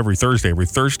the time, every Thursday, every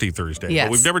Thirsty Thursday. Yes.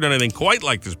 But we've never done anything quite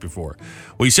like this before.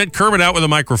 We sent Kermit out with a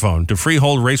microphone to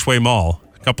Freehold Raceway Mall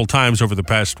a couple times over the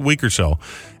past week or so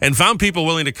and found people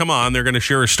willing to come on. They're going to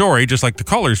share a story just like the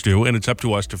callers do, and it's up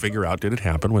to us to figure out, did it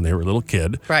happen when they were a little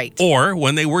kid? Right. Or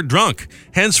when they were drunk.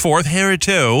 Henceforth,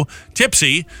 Herito,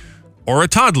 Tipsy, or a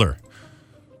toddler.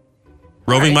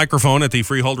 Roving microphone at the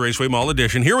Freehold Raceway Mall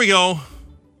edition. Here we go.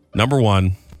 Number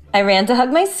 1. I ran to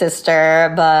hug my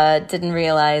sister, but didn't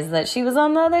realize that she was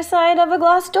on the other side of a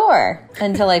glass door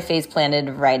until I face planted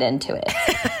right into it.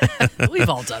 We've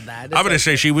all done that. I'm going to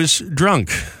say she was drunk.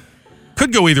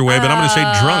 Could go either way, but I'm going to say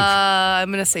drunk.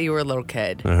 I'm going to say you were a little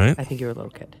kid. All right. I think you were a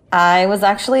little kid. I was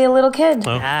actually a little kid.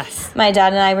 Yes. My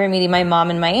dad and I were meeting my mom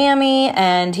in Miami,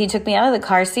 and he took me out of the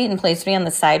car seat and placed me on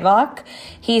the sidewalk.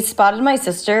 He spotted my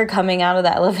sister coming out of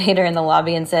the elevator in the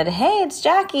lobby and said, "Hey, it's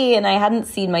Jackie." And I hadn't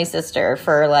seen my sister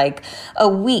for like a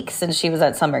week since she was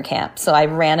at summer camp. So I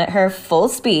ran at her full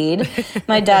speed.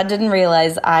 My dad didn't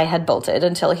realize I had bolted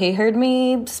until he heard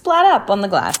me splat up on the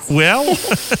glass. Well,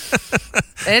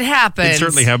 It happens. It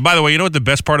certainly have. By the way, you know what the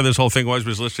best part of this whole thing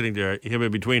was listening to him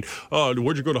in between. Oh,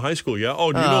 where'd you go to high school? Yeah.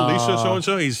 Oh, do you know Lisa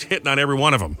so-and-so? He's hitting on every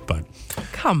one of them. But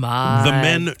come on. The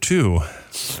men, too.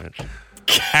 Right.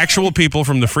 Actual people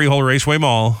from the Freehold Raceway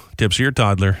Mall, Tipsy or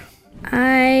Toddler.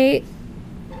 I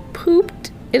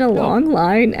pooped in a long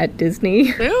line at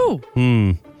Disney. Ew.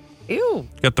 Ew.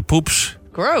 Got the poops.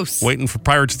 Gross. Waiting for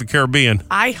Pirates of the Caribbean.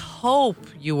 I hope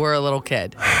you were a little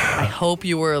kid.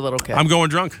 I'm going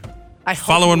drunk.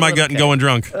 Following my gut and going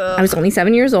drunk. I was only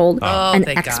 7 years old, and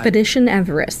thank God. Expedition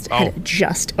Everest had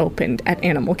just opened at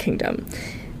Animal Kingdom.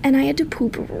 And I had to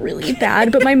poop really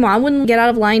bad, but my mom wouldn't get out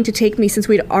of line to take me since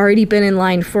we'd already been in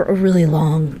line for a really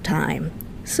long time.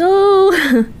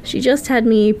 So she just had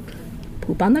me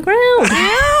poop on the ground.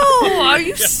 Ew, are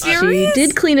you serious? She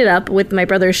did clean it up with my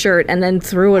brother's shirt and then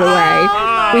threw it away.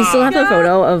 We still have a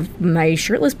photo of my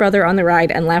shirtless brother on the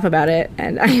ride and laugh about it.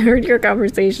 And I heard your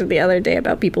conversation the other day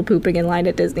about people pooping in line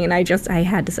at Disney, and I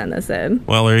had to send this in.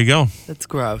 Well, there you go. That's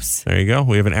gross. There you go.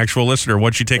 We have an actual listener.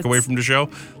 What'd you take away from the show?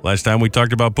 Last time we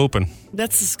talked about pooping.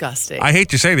 That's disgusting. I hate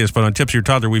to say this, but on Tipsy or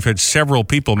Toddler, we've had several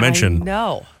people mention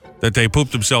that they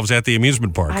pooped themselves at the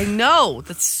amusement park. I know.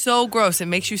 That's so gross. It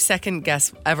makes you second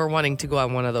guess ever wanting to go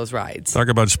on one of those rides. Talk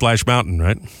about Splash Mountain,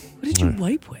 right? What did you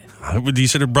wipe with? You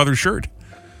said her brother's shirt.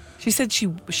 She said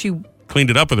she cleaned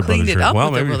it up with her brother's shirt.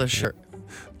 With her brother's shirt.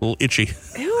 A little itchy.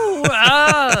 Ew.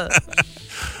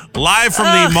 Live from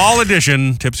the mall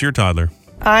edition, Tipsy or Toddler.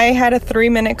 I had a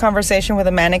 3-minute conversation with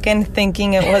a mannequin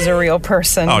thinking it was a real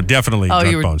person. Oh, definitely.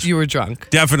 You were drunk.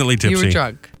 Definitely tipsy. You were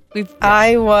drunk.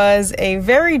 I was a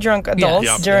very drunk adult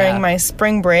during my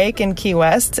spring break in Key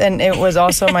West, and it was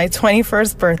also my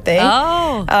 21st birthday.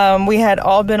 We had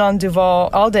all been on Duval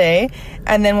all day,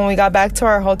 and then when we got back to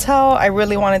our hotel, I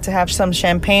really wanted to have some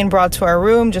champagne brought to our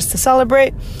room just to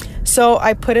celebrate. So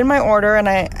I put in my order and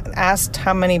I asked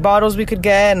how many bottles we could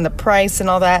get and the price and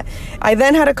all that. I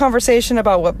then had a conversation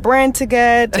about what brand to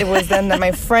get. It was then that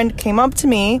my friend came up to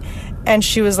me and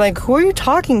she was like, "Who are you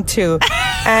talking to?"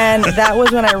 And that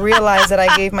was when I realized that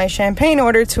I gave my champagne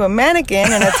order to a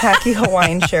mannequin in a tacky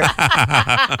Hawaiian shirt.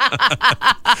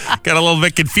 Got a little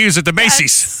bit confused at the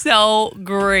Macy's. That's so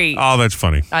great. Oh, that's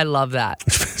funny. I love that.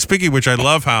 Speaking of which, I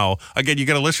love how, again, you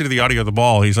got to listen to the audio of the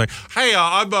ball. He's like, "Hey,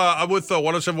 I'm with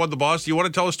 107.1 The Boss. Do you want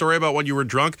to tell a story about when you were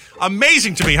drunk?"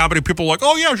 Amazing to me how many people are like,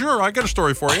 "Oh, yeah, sure. I got a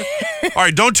story for you." All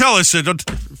right, don't tell us.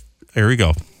 Here we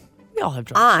go. We all have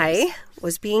drunk I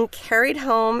was being carried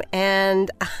home and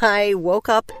I woke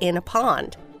up in a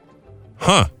pond.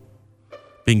 Huh.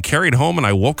 Being carried home and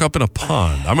I woke up in a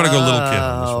pond. I'm going to go little kid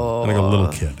on this one. I'm going to go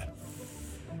little kid.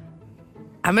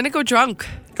 I'm going to go drunk.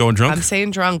 Going drunk? I'm saying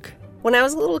drunk. When I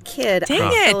was a little kid,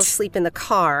 I fell asleep in the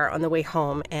car on the way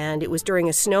home, and it was during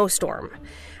a snowstorm.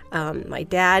 My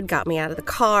dad got me out of the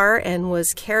car and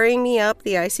was carrying me up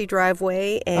the icy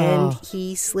driveway, and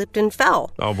he slipped and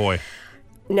fell. Oh, boy.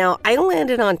 Now, I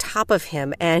landed on top of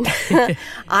him, and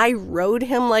I rode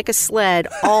him like a sled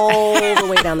all the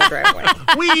way down the driveway.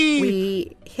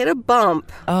 We hit a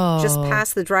bump just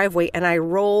past the driveway, and I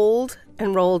rolled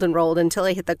and rolled and rolled until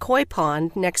I hit the koi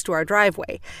pond next to our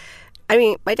driveway. I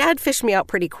mean, my dad fished me out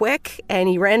pretty quick, and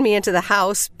he ran me into the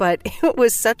house, but it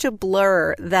was such a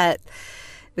blur that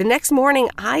the next morning,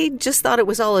 I just thought it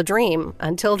was all a dream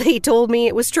until they told me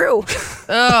it was true.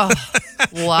 Wow.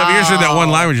 Have you ever said that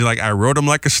one line where you're like, "I rode him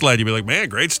like a sled"? You'd be like, "Man,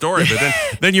 great story." But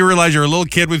then you realize you're a little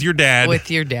kid with your dad.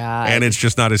 And it's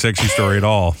just not a sexy story at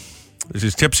all. This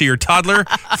is Tipsy or Toddler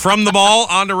from the mall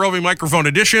on the roving microphone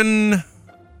edition.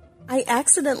 I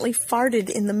accidentally farted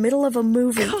in the middle of a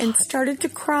movie and started to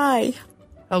cry.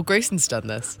 Oh, Grayson's done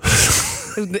this.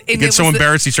 He gets so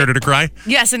embarrassed he started to cry?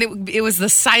 Yes, and it was the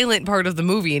silent part of the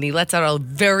movie, and he lets out a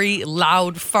very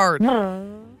loud fart.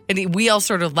 And we all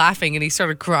started laughing, and he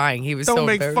started crying. He was so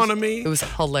embarrassed. Don't make fun of me. It was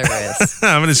hilarious.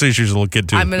 I'm going to say she was a little kid,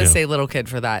 too. I'm going to say little kid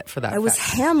for that. I was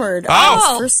hammered on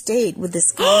this first date with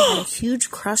this guy I had a huge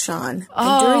crush on.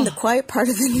 And during the quiet part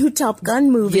of the new Top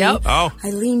Gun movie, I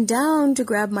leaned down to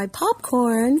grab my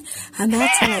popcorn, and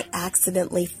that's when I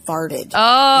accidentally farted.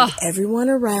 And everyone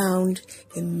around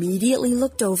immediately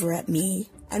looked over at me,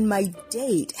 and my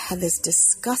date had this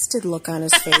disgusted look on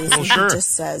his face, and he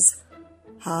just says,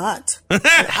 "Hot."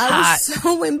 I was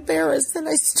so embarrassed that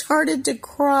I started to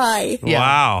cry.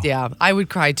 Wow. Yeah, I would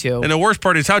cry too. And the worst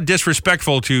part is how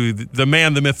disrespectful to the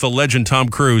man, the myth, the legend, Tom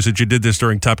Cruise, that you did this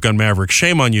during Top Gun Maverick.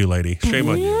 Shame on you, lady. Shame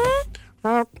on you.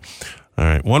 All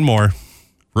right, one more.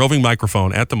 Roving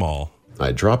microphone at the mall.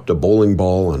 I dropped a bowling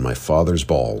ball on my father's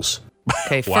balls.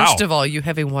 Okay, first of all, you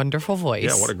have a wonderful voice.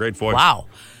 Yeah, what a great voice. Wow.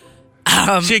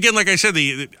 See, again, like I said,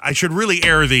 I should really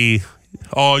air the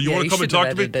Oh, you want to come and talk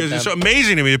to me? Because it's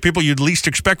amazing to me. The people you'd least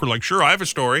expect were like, sure, I have a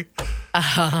story.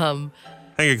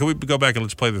 Hang on, can we go back and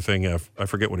let's play the thing? I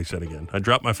forget what he said again. I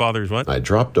dropped my father's what? I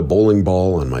dropped a bowling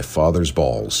ball on my father's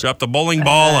balls. Dropped a bowling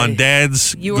ball on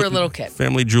Dad's. You were a little kid.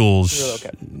 Family jewels. You were a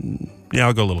little kid. Yeah,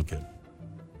 I'll go little kid.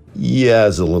 Yeah,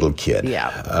 as a little kid.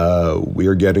 Yeah. We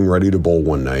were getting ready to bowl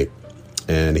one night,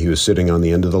 and he was sitting on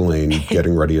the end of the lane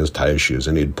getting ready to tie his shoes,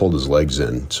 and he'd pulled his legs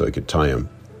in so he could tie them.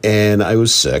 And I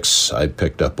was 6. I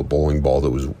picked up a bowling ball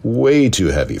that was way too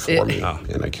heavy for me,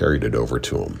 and I carried it over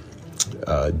to him.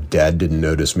 Dad didn't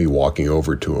notice me walking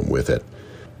over to him with it.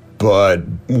 But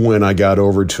when I got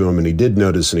over to him and he did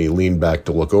notice and he leaned back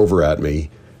to look over at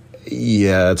me,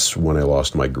 that's when I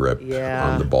lost my grip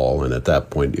on the ball. And at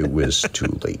that point, it was too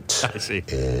late. I see.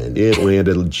 And it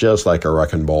landed just like a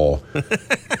wrecking ball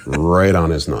right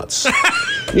on his nuts.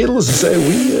 Needless to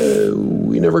say,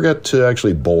 we never got to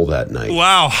actually bowl that night.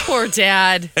 Wow. Poor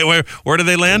Dad. Hey, where did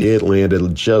they land? It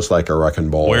landed just like a wrecking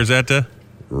ball. Where's that to?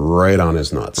 Right on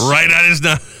his nuts. Right on his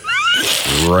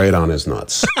nuts. Right on his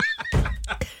nuts.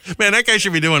 Man, that guy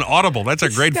should be doing Audible. That's a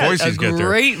great voice he's got there.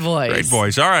 Great voice. Great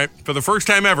voice. All right. For the first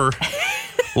time ever,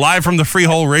 live from the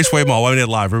Freehold Raceway Mall. I mean,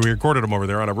 live. We recorded them over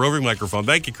there on a roving microphone.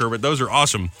 Thank you, Kermit. Those are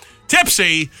awesome.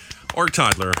 Tipsy or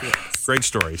Toddler. Yes. Great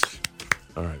stories.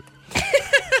 All right.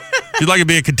 If you'd like to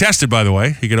be a contestant, by the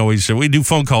way, you can always, we do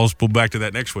phone calls. We'll be back to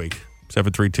that next week.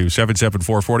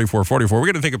 732-774-4444. We're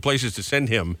going to think of places to send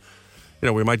him. You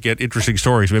know, we might get interesting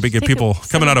stories. Maybe get people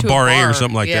coming out of bar A or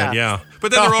something like that. Yeah. But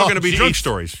then they're all going to be drunk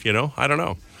stories, you know? I don't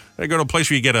know. They go to a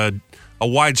place where you get a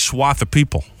wide swath of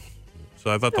people.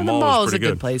 So I thought the mall was pretty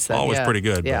good. Good place then. Mall was pretty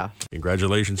good. Yeah.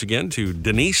 Congratulations again to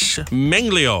Denise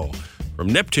Manglio from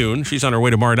Neptune. She's on her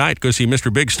way tomorrow night. Go see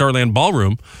Mr. Big Starland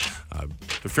Ballroom.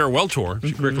 The farewell tour.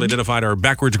 She correctly identified our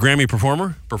backwards Grammy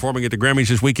performer performing at the Grammys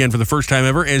this weekend for the first time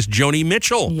ever as Joni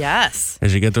Mitchell. Yes.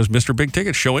 As you get those Mr. Big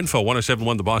tickets, show info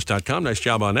 1071theboss.com. Nice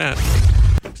job on that.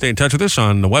 Stay in touch with us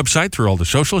on the website through all the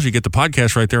socials. You get the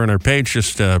podcast right there on our page.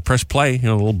 Just press play. You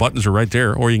know, the little buttons are right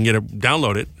there. Or you can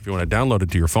download it if you want to download it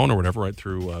to your phone or whatever, right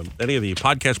through any of the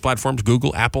podcast platforms,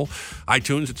 Google, Apple,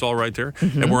 iTunes. It's all right there.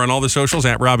 Mm-hmm. And we're on all the socials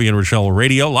at Robby and Rochelle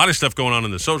Radio. A lot of stuff going on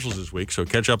in the socials this week, so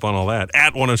catch up on all that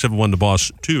at 1071 The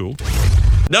Boss 2.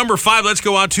 Number 5, let's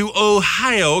go out to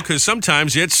Ohio, because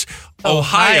sometimes it's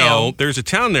Ohio. There's a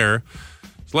town there.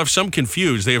 It's left some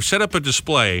confused. They have set up a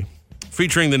display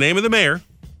featuring the name of the mayor,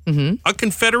 a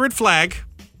Confederate flag,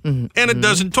 and a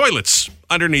dozen toilets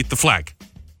underneath the flag.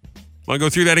 Want to go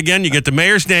through that again? You get the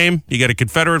mayor's name, you get a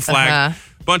Confederate flag,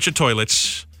 bunch of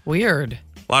toilets. Weird.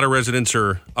 A lot of residents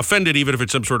are offended, even if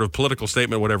it's some sort of political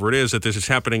statement, whatever it is, that this is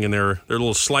happening in their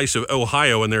little slice of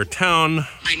Ohio, in their town.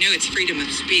 I know it's freedom of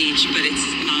speech, but it's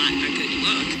not a good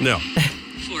look. No.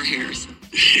 For Harris.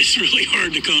 It's really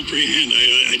hard to comprehend.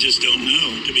 I just don't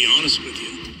know, to be honest with you.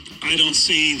 I don't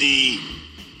see the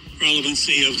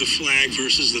relevancy of the flag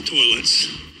versus the toilets.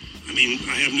 I mean,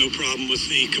 I have no problem with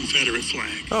the Confederate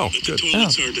flag. But the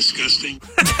toilets are disgusting.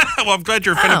 Well, I'm glad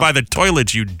you're offended by the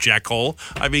toilets, you jackhole.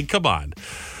 I mean, come on.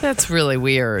 That's really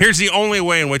weird. Here's the only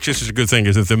way in which this is a good thing,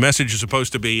 is that the message is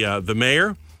supposed to be the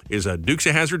mayor is a Dukes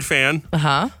of Hazzard fan,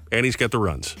 and he's got the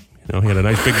runs. You know, he had a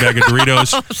nice big bag of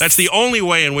Doritos. That's the only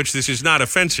way in which this is not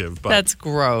offensive. But that's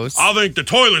gross. I think the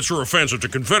toilets are offensive. The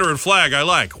Confederate flag I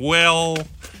like. Well...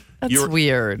 That's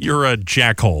weird. You're a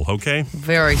jackhole, okay?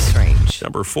 Very strange.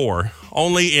 Number 4,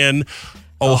 only in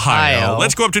Ohio.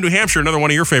 Let's go up to New Hampshire, another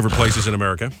one of your favorite places in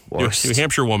America. New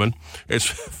Hampshire woman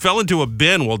fell into a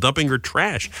bin while dumping her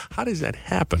trash. How does that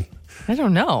happen? I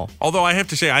don't know. Although I have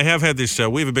to say, I have had this,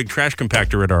 we have a big trash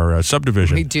compactor at our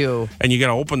subdivision. We do. And you got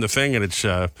to open the thing, and it's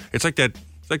like that.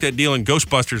 Like that deal in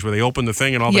Ghostbusters where they open the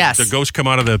thing and all the ghosts come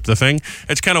out of the thing.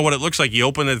 It's kind of what it looks like. You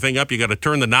open the thing up, you got to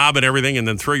turn the knob and everything, and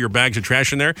then throw your bags of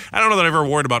trash in there. I don't know that I've ever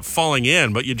worried about falling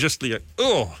in, but you just,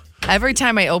 Every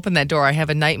time I open that door, I have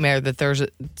a nightmare that there's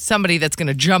somebody that's going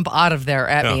to jump out of there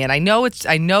at me. And I know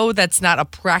that's not a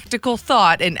practical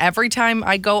thought. And every time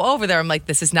I go over there, I'm like,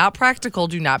 this is not practical.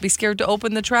 Do not be scared to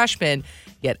open the trash bin.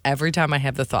 Yet every time I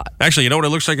have the thought. Actually, you know what it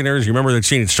looks like in there is, you remember that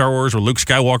scene in Star Wars where Luke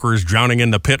Skywalker is drowning in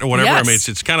the pit or whatever? Yes. I mean,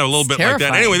 it's kind of a little bit terrifying.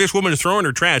 like that. Anyway, this woman is throwing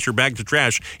her bags of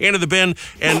trash, into the bin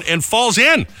and falls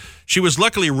in. She was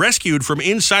luckily rescued from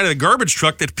inside of the garbage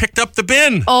truck that picked up the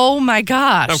bin. Oh, my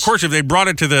gosh. Now, of course, if they brought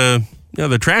it to the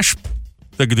trash,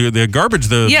 the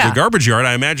garbage yard,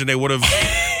 I imagine they would have...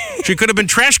 She could have been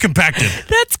trash compacted.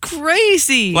 That's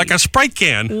crazy. Like a Sprite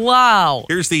can. Wow.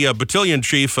 Here's the battalion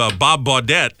chief, Bob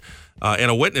Baudette,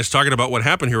 and a witness talking about what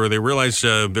happened here, where they realized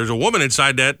there's a woman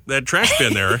inside that trash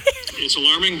bin there. It's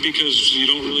alarming because you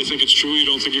don't really think it's true. You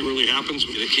don't think it really happens.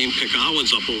 It came Picard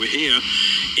up over here,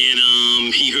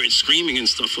 and he heard screaming and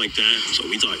stuff like that. So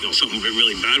we thought, something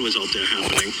really bad was out there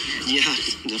happening. Yeah,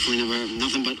 definitely never,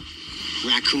 nothing but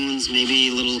raccoons,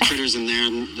 maybe little critters in there,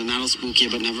 and that'll spook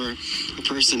you, but never a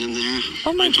person in there.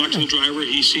 Oh my I talked to the driver.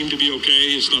 He seemed to be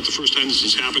okay. It's not the first time this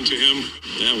has happened to him.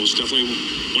 Yeah, it was definitely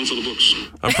one for the books.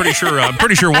 I'm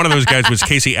pretty sure one of those guys was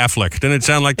Casey Affleck. Didn't it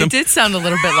sound like them? It did sound a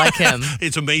little bit like him.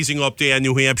 It's amazing up there in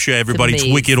New Hampshire. Everybody,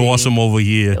 it's wicked awesome over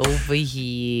here. Over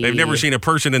here. They've never seen a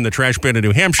person in the trash bin in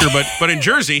New Hampshire, but in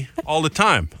Jersey, all the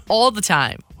time. All the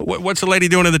time. What's the lady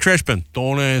doing in the trash bin?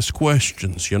 Don't ask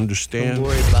questions. You understand? Don't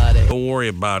worry about it. Don't worry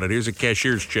about it. Here's a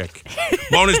cashier's check.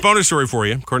 bonus story for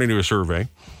you. According to a survey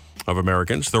of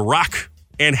Americans, The Rock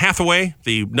and Hathaway,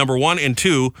 the number 1 and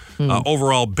 2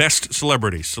 overall best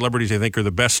celebrities. Celebrities they think are the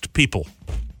best people.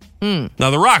 Now,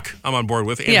 The Rock, I'm on board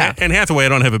with. And Hathaway, I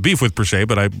don't have a beef with per se,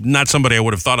 but I'm not somebody I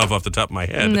would have thought of off the top of my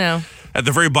head. No. At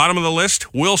the very bottom of the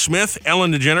list, Will Smith,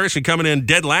 Ellen DeGeneres, and coming in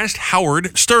dead last,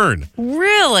 Howard Stern.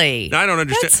 Really? I don't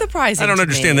understand. That's surprising. I don't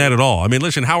understand that at all. I mean,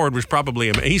 listen, Howard was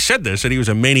probably he said this, that he was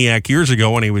a maniac years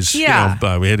ago when he was, he had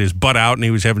his butt out and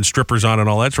he was having strippers on and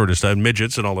all that sort of stuff,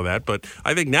 midgets and all of that. But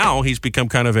I think now he's become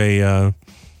kind of a,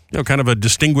 kind of a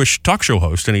distinguished talk show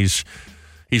host, and he's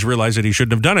realized that he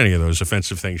shouldn't have done any of those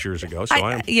offensive things years ago. So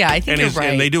I think you're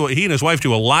right. And he and his wife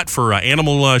do a lot for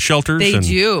animal shelters. They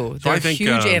do. So They're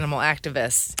huge animal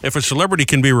activists. If a celebrity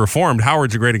can be reformed,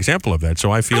 Howard's a great example of that.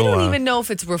 So I feel... I don't even know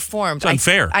if it's reformed. It's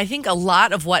unfair. I think a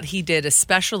lot of what he did,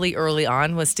 especially early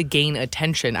on, was to gain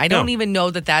attention. I don't even know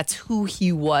that that's who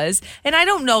he was. And I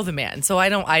don't know the man, so I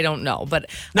don't know. But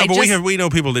we know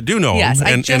people that do know him.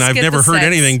 And I've never heard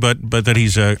anything but that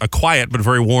he's a quiet but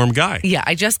very warm guy. Yeah,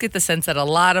 I just get the sense that a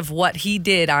lot of what he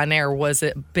did on air was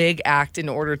a big act in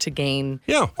order to gain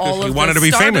all of wanted the to be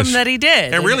stardom famous. that he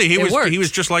did. And really, he was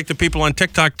just like the people on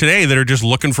TikTok today that are just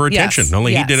looking for attention. Yes,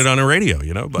 Only he did it on the radio,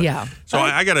 But, yeah. So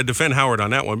I got to defend Howard on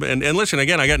that one. And listen,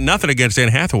 again, I got nothing against Anne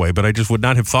Hathaway, but I just would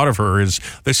not have thought of her as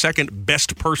the second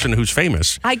best person who's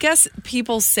famous. I guess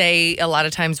people say a lot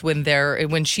of times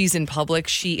when she's in public,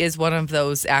 she is one of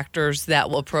those actors that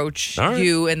will approach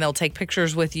you and they'll take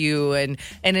pictures with you, and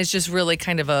it's just really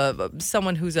kind of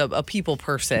someone who's a people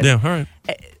person. Yeah, all right.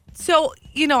 So,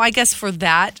 I guess for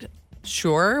that,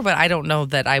 sure, but I don't know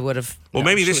that I would have. Well,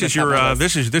 maybe this is your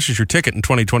this is your ticket in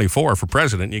 2024 for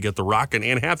president. You get The Rock and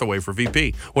Anne Hathaway for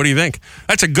VP. What do you think?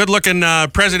 That's a good-looking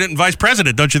president and vice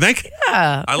president, don't you think?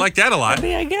 Yeah, I like that a lot. I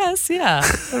mean, I guess, yeah.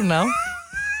 I don't know.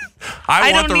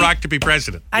 I want The Rock to be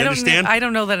president. You understand? I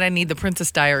don't know that I need the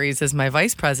Princess Diaries as my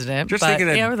vice president. Just thinking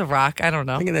or The Rock. I don't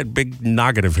know. Thinking that big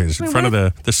noggin of his in front of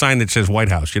the sign that says White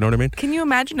House. You know what I mean? Can you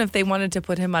imagine if they wanted to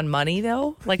put him on money,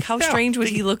 though? Like, how strange would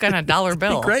he look on a dollar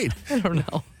bill? Great. I don't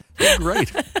know.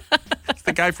 Great. It's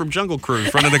the guy from Jungle Cruise,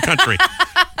 front of the country.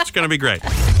 It's going to be great.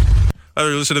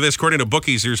 Listen to this. According to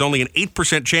bookies, there's only an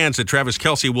 8% chance that Travis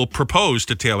Kelce will propose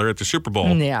to Taylor at the Super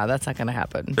Bowl. Yeah, that's not going to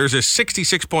happen. There's a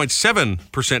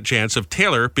 66.7% chance of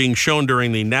Taylor being shown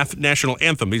during the national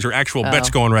anthem. These are actual bets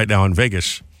going right now in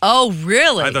Vegas. Oh,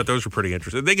 really? I thought those were pretty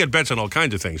interesting. They get bets on all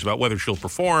kinds of things, about whether she'll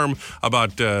perform,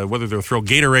 about whether they'll throw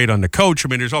Gatorade on the coach. I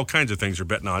mean, there's all kinds of things they're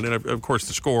betting on. And, of course,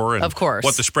 the score and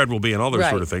what the spread will be and all those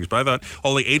sort of things. But I thought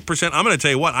only 8%. I'm going to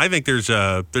tell you what, I think there's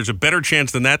a better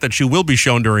chance than that she will be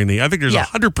shown during I think there's a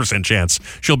 100% chance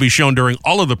she'll be shown during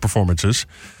all of the performances.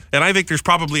 And I think there's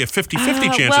probably a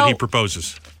 50-50 chance that he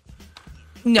proposes.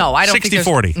 No, I don't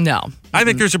 60-40. No. I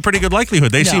think there's a pretty good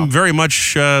likelihood. They seem very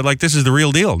much like this is the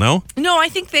real deal, no? No, I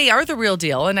think they are the real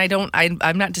deal, and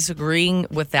I'm not disagreeing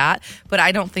with that, but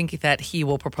I don't think that he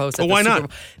will propose at the why Super not?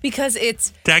 Bowl. Because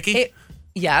it's... Tacky?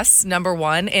 Yes, number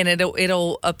one, and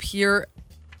it'll appear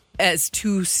as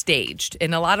too staged.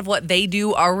 And a lot of what they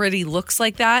do already looks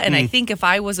like that, and I think if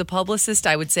I was a publicist,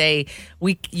 I would say,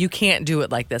 you can't do it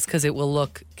like this because it will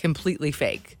look completely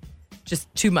fake.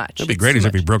 Just too much. That'd be great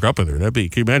if he broke up with her. Can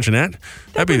you imagine that?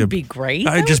 That'd be great.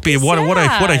 That'd just be what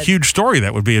a huge story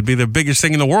that would be. It'd be the biggest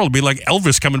thing in the world. It'd be like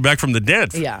Elvis coming back from the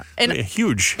dead. Yeah. And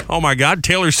huge. Oh my God,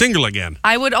 Taylor's single again.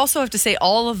 I would also have to say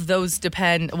all of those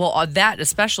depend, that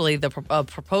especially the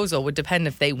proposal would depend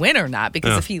if they win or not,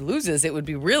 because if he loses, it would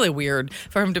be really weird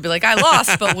for him to be like, I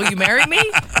lost, but will you marry me?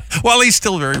 Well, he's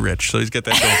still very rich, so he's got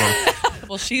that going for him.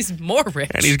 Well, she's more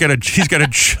rich. And he's got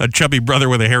a chubby brother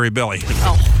with a hairy belly.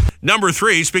 Oh. Number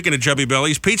 3, speaking of chubby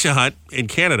bellies, Pizza Hut in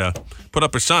Canada put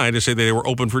up a sign to say they were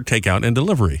open for takeout and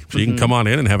delivery. So you can come on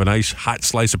in and have a nice hot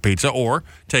slice of pizza or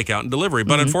takeout and delivery.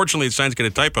 But unfortunately, the sign's got a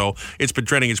typo. It's been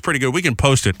trending. It's pretty good. We can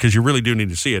post it because you really do need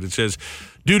to see it. It says,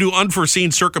 due to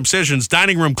unforeseen circumcisions,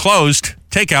 dining room closed,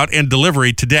 takeout and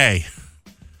delivery today.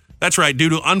 That's right, due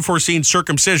to unforeseen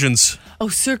circumcisions. Oh,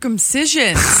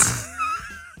 circumcisions.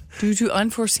 Due to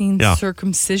unforeseen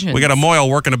circumcisions. We got a mohel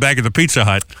working the back of the Pizza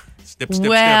Hut. Snip, snip,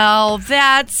 well,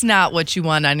 that's not what you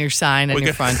want on your sign on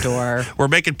your front door. We're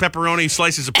making pepperoni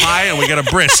slices of pie, and we got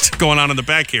a brisket going on in the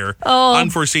back here. Oh.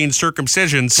 Unforeseen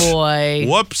circumcisions. Boy.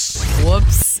 Whoops.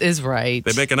 Whoops is right.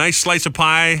 They make a nice slice of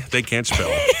pie they can't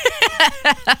spell.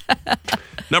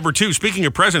 Number 2, speaking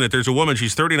of president, there's a woman,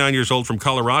 she's 39 years old from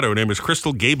Colorado. Her name is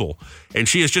Crystal Gable, and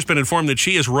she has just been informed that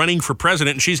she is running for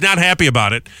president, and she's not happy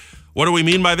about it. What do we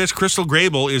mean by this? Crystal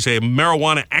Gable is a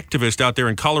marijuana activist out there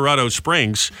in Colorado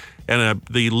Springs, and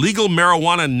the Legal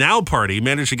Marijuana Now Party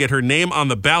managed to get her name on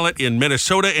the ballot in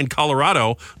Minnesota and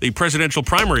Colorado, the presidential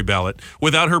primary ballot,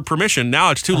 without her permission.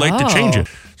 Now it's too late to change it.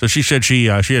 So she said she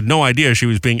had no idea she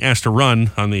was being asked to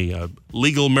run on the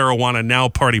Legal Marijuana Now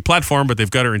Party platform, but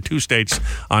they've got her in 2 states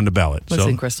on the ballot.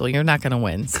 Listen, Crystal, you're not going to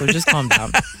win, so just calm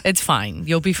down. It's fine.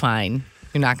 You'll be fine.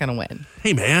 You're not going to win.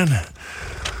 Hey, man.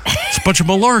 It's a bunch of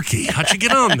malarkey. How'd you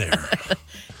get on there?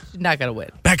 You're not going to win.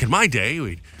 Back in my day,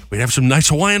 we'd have some nice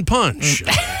Hawaiian punch.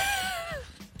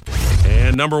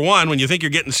 And number 1, when you think you're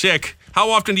getting sick,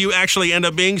 how often do you actually end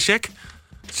up being sick?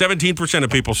 17% of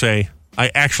people say,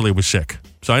 I actually was sick.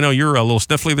 So I know you're a little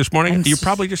sniffly this morning. You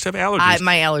probably just have allergies.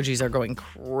 My allergies are going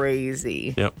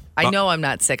crazy. Yep. I know I'm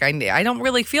not sick. I don't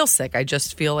really feel sick. I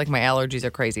just feel like my allergies are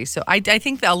crazy. So I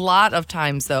think that a lot of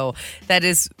times, though, that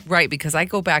is right, because I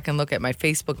go back and look at my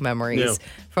Facebook memories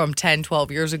from 10,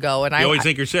 12 years ago. And you always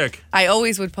think you're sick. I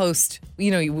always would post,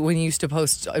 when you used to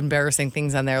post embarrassing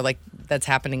things on there, like that's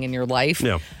happening in your life.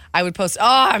 Yeah. I would post,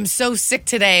 I'm so sick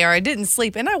today, or I didn't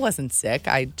sleep, and I wasn't sick.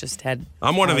 I just had.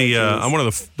 I'm one of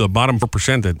the bottom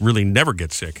 4% that really never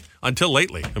gets sick until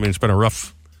lately. I mean, it's been a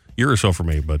rough year or so for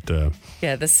me, but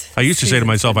I used to say to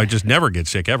myself, I just never get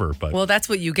sick ever. But well, that's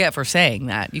what you get for saying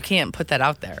that. You can't put that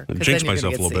out there. I jinxed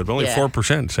myself a little bit, but only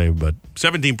 4% say, but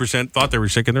 17% thought they were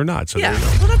sick and they're not. So there you go.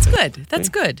 Well, that's good. That's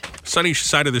good. Sunny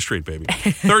side of the street, baby.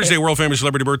 Thursday, world famous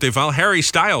celebrity birthday file. Harry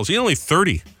Styles. He's only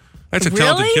 30. That's a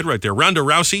talented kid right there. Ronda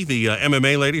Rousey, the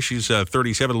MMA lady, she's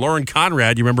 37. Lauren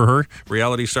Conrad, you remember her?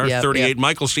 Reality star, 38. Yep.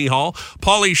 Michael C. Hall.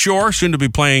 Pauly Shore, soon to be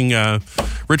playing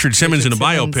Richard Simmons in a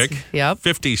biopic. Yep.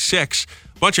 56.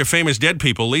 Bunch of famous dead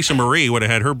people. Lisa Marie would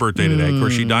have had her birthday today. Of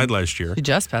course, she died last year. She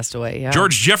just passed away, yeah.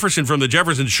 George Jefferson from the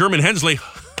Jeffersons. Sherman Hensley.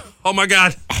 Oh, my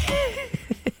God.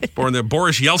 Born there.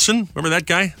 Boris Yeltsin. Remember that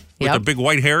guy? With the big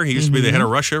white hair. He used to be the head of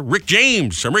Russia. Rick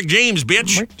James. I'm Rick James,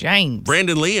 bitch. Rick James.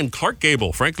 Brandon Lee and Clark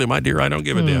Gable. Frankly, my dear, I don't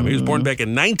give a damn. He was born back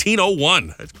in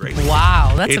 1901. That's great.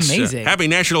 Wow, that's amazing. Happy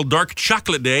National Dark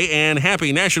Chocolate Day and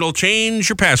Happy National Change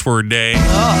Your Password Day.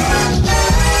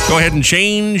 Go ahead and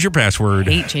change your password.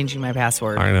 I hate changing my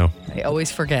password. I know. I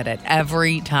always forget it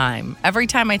every time. Every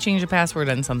time I change a password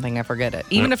on something, I forget it.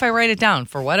 Even if I write it down,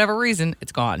 for whatever reason,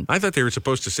 it's gone. I thought they were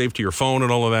supposed to save to your phone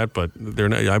and all of that, but they're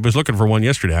not. I was looking for one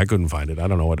yesterday. I couldn't find it. I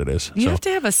don't know what it is. You have to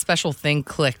have a special thing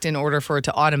clicked in order for it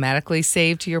to automatically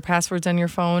save to your passwords on your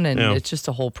phone, and it's just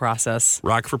a whole process.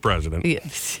 Rock for president.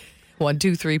 1,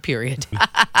 2, 3, period.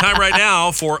 Time right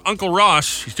now for Uncle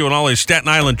Ross. He's doing all his Staten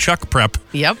Island Chuck prep.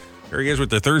 Yep. Here he is with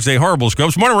the Thursday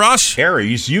Horriblescopes. Morning, Ross.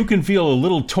 Aries, you can feel a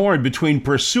little torn between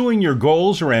pursuing your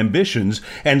goals or ambitions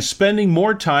and spending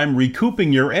more time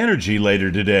recouping your energy later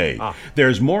today.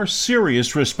 There's more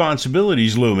serious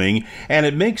responsibilities looming, and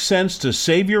it makes sense to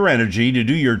save your energy to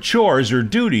do your chores or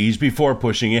duties before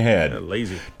pushing ahead.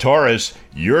 Lazy. Taurus,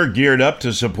 you're geared up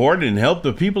to support and help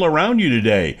the people around you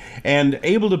today, and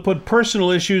able to put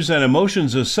personal issues and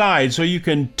emotions aside so you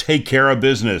can take care of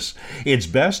business. It's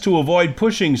best to avoid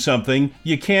pushing something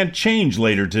you can't change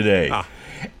later today.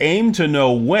 Aim to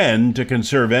know when to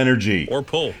conserve energy. Or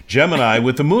pull. Gemini,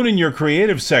 with the moon in your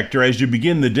creative sector as you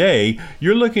begin the day,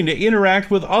 you're looking to interact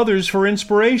with others for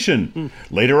inspiration.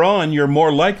 Later on, you're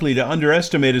more likely to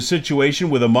underestimate a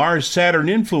situation with a Mars-Saturn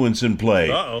influence in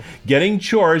play. Getting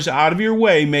chores out of your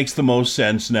way makes the most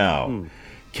sense now.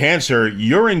 Cancer,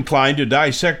 you're inclined to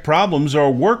dissect problems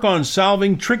or work on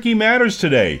solving tricky matters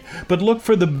today, but look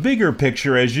for the bigger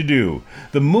picture as you do.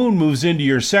 The moon moves into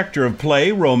your sector of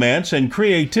play, romance, and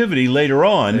creativity later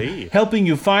on, helping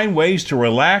you find ways to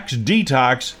relax,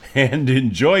 detox, and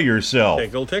enjoy yourself.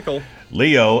 Tickle, tickle.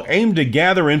 Leo, aim to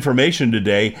gather information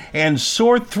today and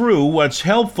sort through what's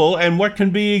helpful and what can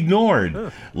be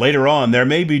ignored. Later on, there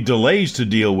may be delays to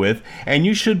deal with, and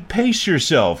you should pace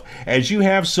yourself as you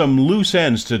have some loose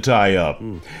ends to tie up.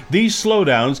 These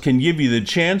slowdowns can give you the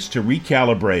chance to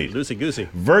recalibrate. Loosey-goosey.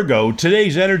 Virgo,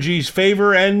 today's energies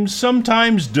favor and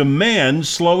sometimes demand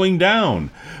slowing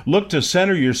down. Look to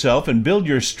center yourself and build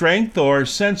your strength or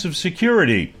sense of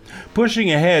security.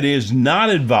 Pushing ahead is not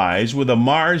advised with a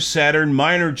Mars-Saturn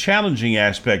minor challenging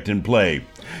aspect in play.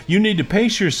 You need to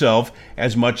pace yourself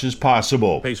as much as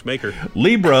possible. Pacemaker.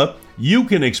 Libra, you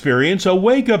can experience a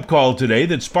wake-up call today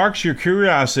that sparks your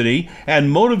curiosity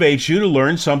and motivates you to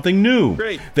learn something new.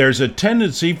 Great. There's a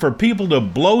tendency for people to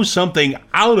blow something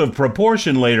out of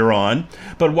proportion later on,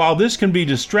 but while this can be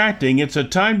distracting, it's a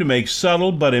time to make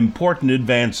subtle but important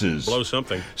advances. Blow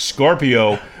something.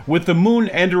 Scorpio, with the moon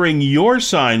entering your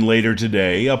sign later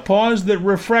today, a pause that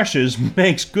refreshes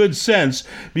makes good sense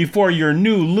before your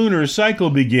new lunar cycle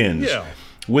begins. Yeah.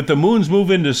 With the moon's move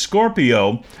into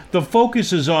Scorpio, the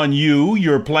focus is on you,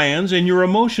 your plans, and your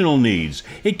emotional needs.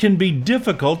 It can be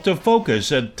difficult to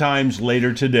focus at times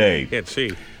later today. Can't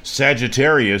see.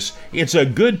 Sagittarius, it's a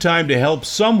good time to help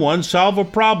someone solve a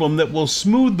problem that will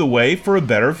smooth the way for a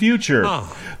better future.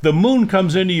 The moon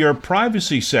comes into your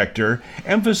privacy sector,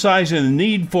 emphasizing the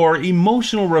need for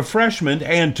emotional refreshment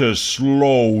and to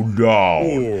slow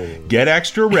down. Get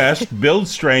extra rest, build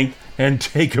strength, and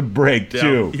take a break,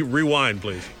 too. Rewind,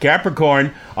 please.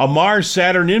 Capricorn, a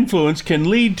Mars-Saturn influence can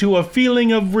lead to a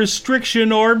feeling of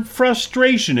restriction or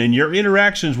frustration in your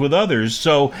interactions with others,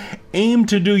 so aim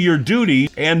to do your duty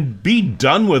and be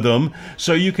done with them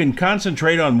so you can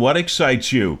concentrate on what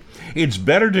excites you. It's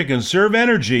better to conserve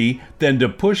energy than to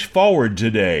push forward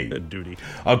today. Duty.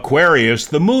 Aquarius,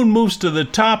 the moon moves to the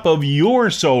top of your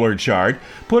solar chart,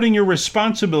 putting your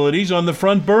responsibilities on the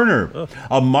front burner.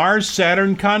 A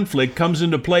Mars-Saturn conflict comes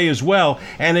into play as well,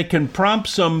 and it can prompt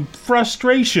some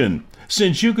frustration,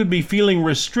 since you could be feeling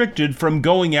restricted from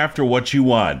going after what you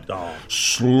want.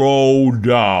 Slow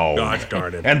down. Gosh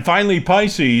darn it. And finally,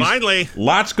 Pisces. Finally.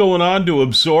 Lots going on to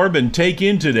absorb and take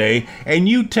in today, and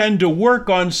you tend to work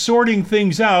on sorting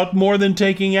things out more than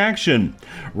taking action.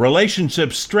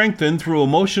 Relationships strengthen through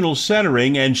emotional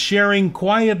centering and sharing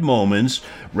quiet moments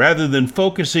rather than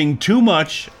focusing too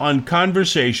much on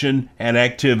conversation and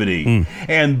activity.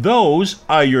 And those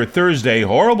are your Thursday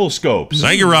horrible scopes.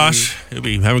 Thank you, Ross. You'll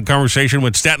be having a conversation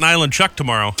with Staten Island Chuck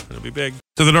tomorrow. It'll be big.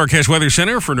 To the Norcast Weather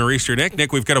Center for Nor'easter Nick.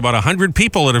 Nick, we've got about 100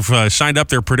 people that have signed up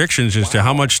their predictions as to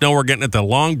how much snow we're getting at the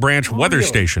Long Branch Weather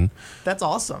Station. That's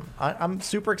awesome. I'm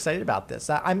super excited about this.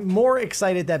 I'm more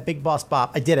excited that Big Boss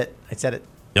Bob. I did it. I said it.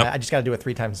 Yep. I just got to do it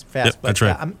 3 times fast. Yep, but, that's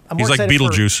right. I'm He's more like excited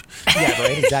Beetlejuice. Yeah,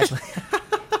 right. Exactly.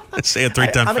 Say it 3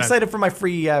 times I'm fast. excited for my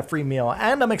free meal,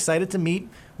 and I'm excited to meet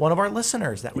one of our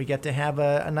listeners that we get to have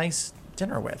a nice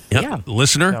dinner with. Yep. Yeah.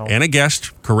 Listener and a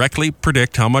guest correctly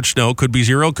predict how much snow. Could be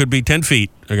 0, could be 10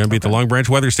 feet. They're going to be at the Long Branch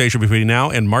Weather Station between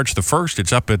now and March the 1st.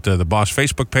 It's up at the Boss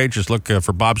Facebook page. Just look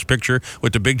for Bob's picture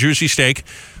with the big juicy steak.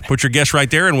 Put your guess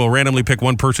right there, and we'll randomly pick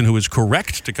one person who is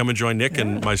correct to come and join Nick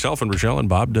and myself and Rochelle and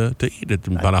Bob to eat it.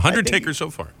 About 100 takers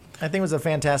so far. I think it was a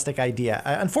fantastic idea.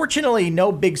 Unfortunately,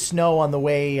 no big snow on the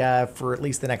way for at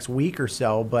least the next week or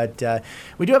so, but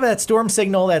we do have that storm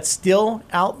signal that's still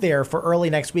out there for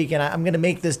early next week, and I'm going to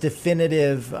make this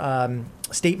definitive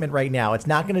statement right now. It's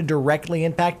not going to directly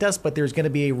impact us, but there's going to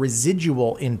be a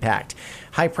residual impact.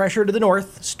 High pressure to the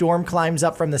north, storm climbs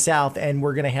up from the south, and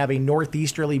we're going to have a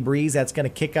northeasterly breeze that's going to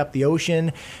kick up the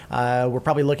ocean. We're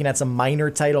probably looking at some minor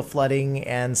tidal flooding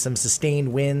and some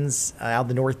sustained winds out of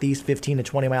the northeast, 15 to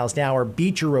 20 miles an hour.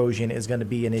 Beach erosion is going to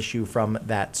be an issue from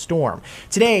that storm.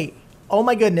 Today, oh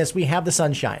my goodness, we have the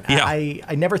sunshine. Yeah.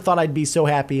 I never thought I'd be so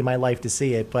happy in my life to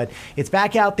see it, but it's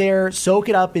back out there. Soak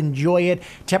it up, enjoy it.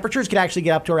 Temperatures could actually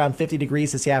get up to around 50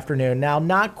 degrees this afternoon. Now,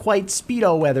 not quite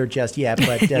Speedo weather just yet,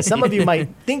 but some of you might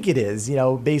think it is,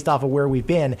 based off of where we've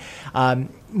been.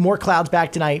 More clouds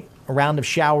back tonight. A round of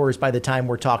showers by the time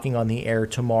we're talking on the air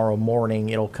tomorrow morning.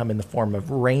 It'll come in the form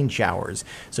of rain showers,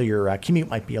 so your commute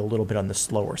might be a little bit on the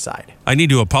slower side. I need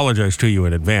to apologize to you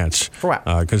in advance. For what?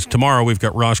 Because tomorrow we've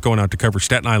got Ross going out to cover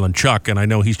Staten Island Chuck, and I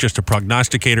know he's just a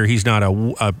prognosticator. He's not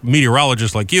a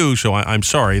meteorologist like you, so I'm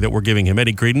sorry that we're giving him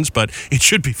any credence, but it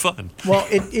should be fun. Well,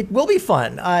 it will be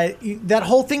fun. That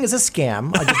whole thing is a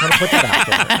scam. I just want to put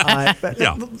that out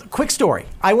there. Quick story.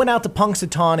 I went out to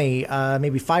Punxsutawney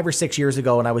maybe 5 or 6 years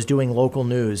ago, and I was doing local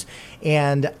news,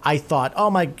 and I thought, oh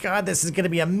my God, this is going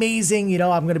to be amazing.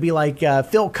 I'm going to be like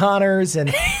Phil Connors,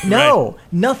 and no,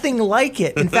 nothing like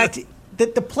it. In fact,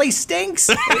 the place stinks.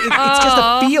 It's just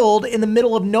a field in the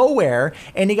middle of nowhere,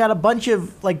 and you got a bunch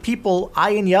of people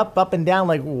eyeing you up and down,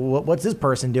 like, what's this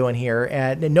person doing here?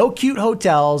 And no cute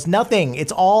hotels, nothing.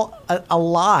 It's all a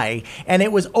lie, and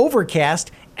it was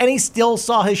overcast, and he still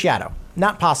saw his shadow.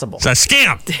 Not possible. It's a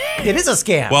scam. It is a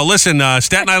scam. Well, listen,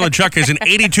 Staten Island Chuck has an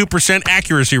 82%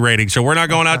 accuracy rating, so we're not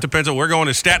going out to Pennsylvania. We're going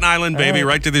to Staten Island, baby,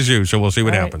 right to the zoo, so we'll see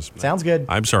what happens. Sounds good.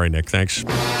 I'm sorry, Nick. Thanks.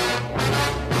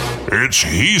 It's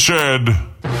He Said,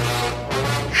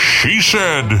 She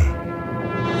Said.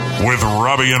 with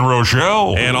Robby and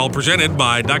Rochelle. And all presented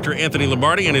by Dr. Anthony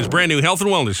Lombardi and his brand new Health and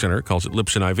Wellness Center. Calls it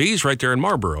Lips and IVs right there in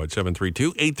Marlboro at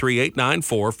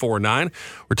 732-838-9449.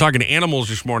 We're talking to animals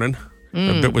this morning,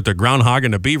 a bit with the groundhog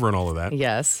and the beaver and all of that.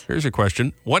 Yes. Here's a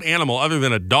question. What animal other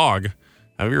than a dog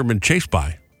have you ever been chased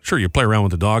by? Sure, you play around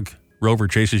with the dog. Rover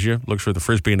chases you, looks for the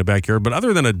Frisbee in the backyard. But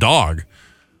other than a dog,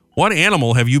 what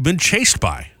animal have you been chased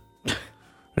by?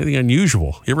 Anything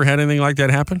unusual? You ever had anything like that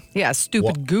happen? Yeah,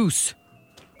 stupid goose.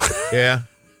 Yeah.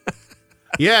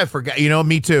 Yeah, I forgot. You know,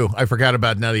 me too. I forgot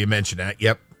about it now that you mentioned that.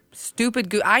 Yep. Stupid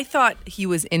goose. I thought he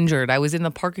was injured. I was in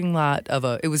the parking lot of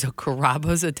it was a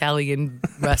Carrabba's Italian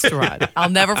restaurant. I'll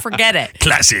never forget it.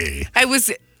 Classy.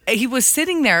 He was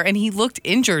sitting there and he looked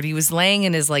injured. He was laying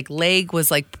and his leg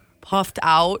was puffed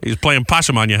out. He's playing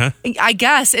possum on you, huh? I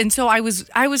guess. And so I was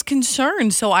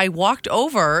concerned. So I walked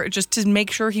over just to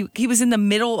make sure he was in the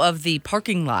middle of the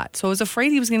parking lot. So I was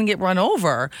afraid he was going to get run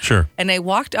over. Sure. And I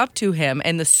walked up to him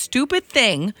and the stupid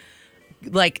thing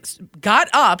got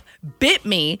up, bit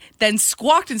me, then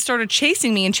squawked and started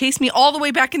chasing me and chased me all the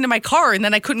way back into my car, and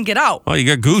then I couldn't get out. Oh, you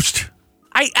got goosed.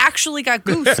 I actually got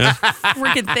goosed.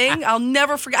 Freaking thing. I'll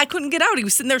never forget. I couldn't get out. He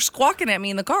was sitting there squawking at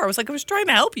me in the car. I was trying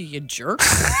to help you, you jerk.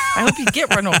 I hope you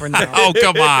get run over now. Oh,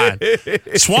 come on.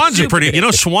 Swans are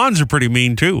pretty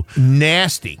mean too.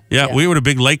 Nasty. Yeah, we were at a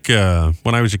big lake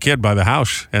when I was a kid by the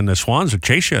house, and the swans would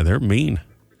chase you. They're mean.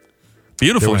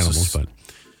 Beautiful animals, but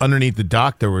underneath the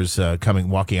dock, there was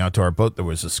walking out to our boat, there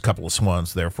was this couple of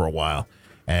swans there for a while.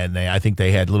 And I think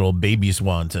they had little baby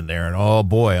swans in there. And oh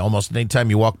boy, almost anytime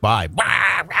you walk by,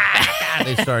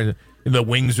 they started, and the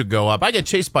wings would go up. I got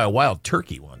chased by a wild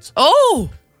turkey once. Oh,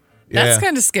 that's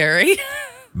kind of scary.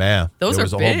 Man, there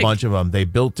was a whole bunch of them. They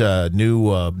built new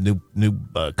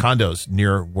condos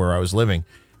near where I was living.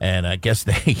 And I guess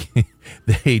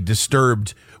they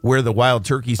disturbed where the wild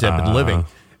turkeys had been living.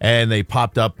 And they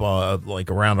popped up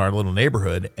around our little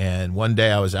neighborhood. And one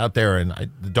day I was out there, and I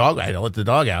had to let the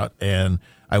dog out, and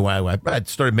I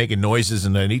started making noises,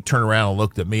 and then he turned around and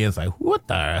looked at me and was like, "What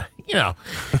the?" Turned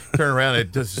around and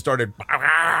it just started.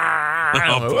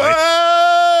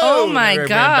 Oh my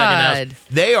God!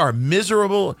 They are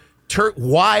miserable.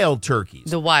 Wild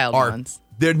turkeys. The wild ones.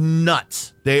 They're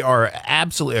nuts. They are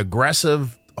absolutely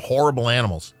aggressive, horrible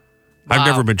animals. Wow. I've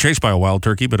never been chased by a wild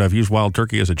turkey, but I've used wild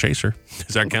turkey as a chaser.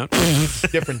 Does that count?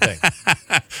 Different thing.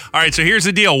 All right, so here's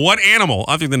the deal. What animal,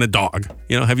 other than a dog,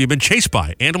 have you been chased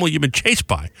by? Animal you've been chased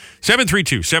by.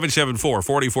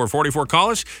 732-774-4444. Call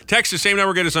us. Text the same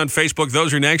number. Get us on Facebook.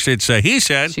 Those are next. It's he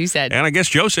said. She said. And I guess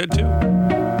Joe said, too.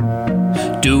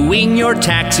 Doing your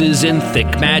taxes in thick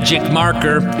magic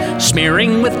marker.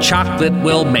 Smearing with chocolate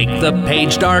will make the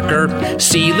page darker.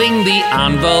 Sealing the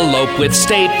envelope with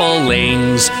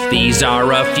staplings. These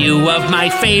are a few of my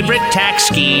favorite tax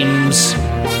schemes.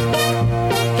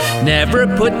 Never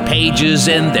put pages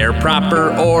in their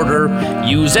proper order.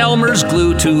 Use Elmer's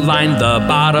glue to line the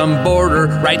bottom border.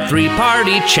 Write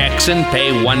 3-party checks and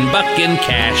pay $1 in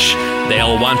cash.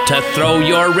 They'll want to throw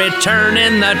your return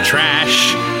in the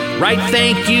trash. Write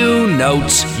thank you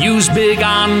notes, use big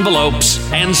envelopes,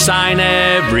 and sign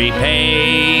every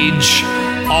page.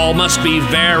 All must be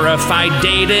verified,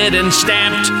 dated, and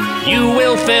stamped. You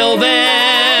will fill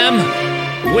them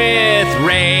with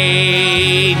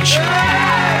rage.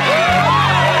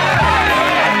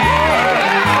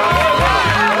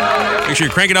 Make sure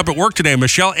you crank it up at work today.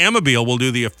 Michelle Amabile will do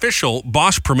the official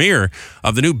boss premiere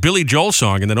of the new Billy Joel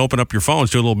song, and then open up your phones,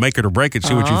 do a little make it or break it,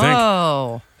 see what you think.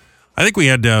 Oh. I think we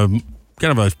had kind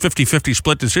of a 50-50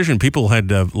 split decision. People had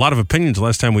a lot of opinions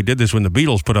last time we did this when the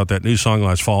Beatles put out that new song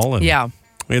last fall. And yeah.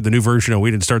 We had the new version of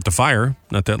We Didn't Start the Fire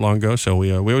not that long ago. So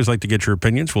we always like to get your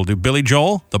opinions. We'll do Billy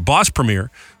Joel, the boss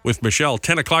premiere with Michelle,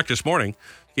 10 o'clock this morning.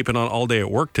 Keep it on all day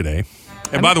at work today.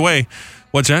 And by the way,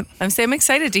 what's that? I'm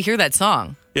excited to hear that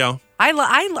song. Yeah.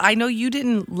 I know you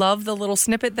didn't love the little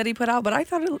snippet that he put out, but I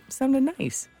thought it sounded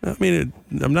nice. I mean,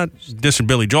 I'm not dissing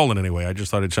Billy Joel in any way. I just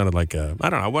thought it sounded like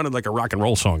I wanted like a rock and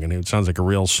roll song, and it sounds like a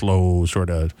real slow, sort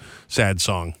of sad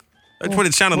song. That's what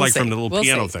it sounded like from the little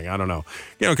piano thing. I don't know.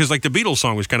 Because like the Beatles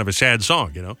song was kind of a sad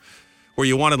song, where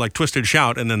you wanted like Twisted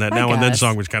Shout, and then that Now and Then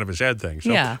song was kind of a sad thing.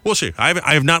 So we'll see.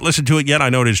 I have not listened to it yet. I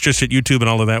know it's just at YouTube and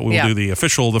all of that. We'll do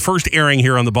the first airing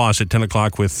here on The Boss at 10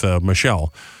 o'clock with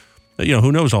Michelle.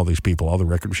 Who knows all these people, all the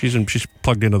records. She's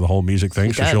plugged into the whole music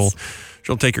thing, she'll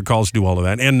take your calls, do all of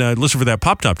that. And listen for that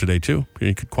Pop Top today, too.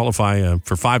 You could qualify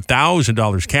for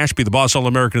 $5,000 cash. Be the Boss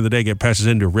All-American of the Day. Get passes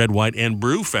into Red, White, and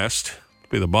Brew Fest.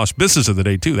 Be the Boss Business of the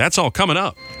Day, too. That's all coming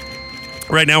up.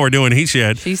 Right now we're doing He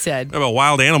Said. She Said. About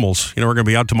wild animals. We're going to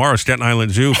be out tomorrow at Staten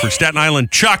Island Zoo for Staten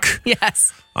Island Chuck.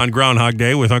 Yes. On Groundhog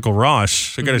Day with Uncle Ross.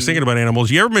 So got us thinking about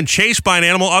animals. You ever been chased by an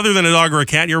animal other than a dog or a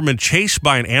cat? You ever been chased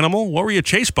by an animal? What were you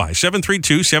chased by?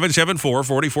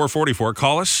 732-774-4444.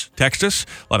 Call us. Text us.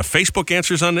 A lot of Facebook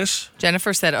answers on this.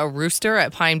 Jennifer said a rooster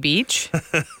at Pine Beach.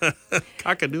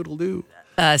 Cock-a-doodle-doo.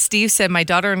 Steve said, my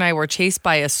daughter and I were chased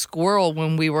by a squirrel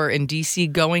when we were in D.C.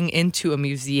 going into a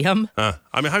museum. How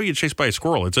do you get chased by a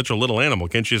squirrel? It's such a little animal.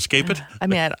 Can't you escape it? I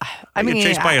mean, get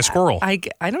chased by a squirrel. I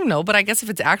don't know, but I guess if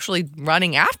it's actually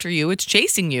running after you, it's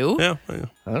chasing you. Yeah.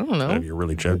 I don't know. You're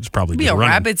really it's probably be just a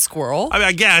running. rabid squirrel.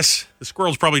 I guess the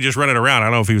squirrel's probably just running around. I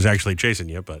don't know if he was actually chasing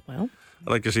you, but I'd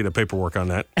like to see the paperwork on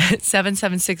that.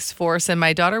 7764 said,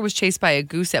 my daughter was chased by a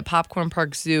goose at Popcorn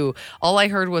Park Zoo. All I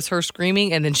heard was her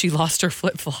screaming, and then she lost her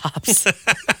flip-flops.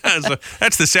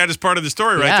 That's the saddest part of the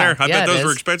story right there. I bet those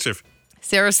were expensive.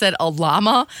 Sarah said a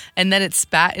llama, and then it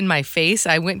spat in my face.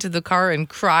 I went to the car and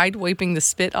cried, wiping the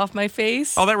spit off my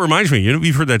face. Oh, that reminds me.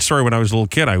 You've heard that story when I was a little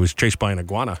kid. I was chased by an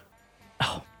iguana.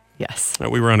 Oh, yes.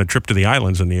 We were on a trip to the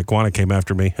islands, and the iguana came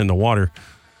after me in the water.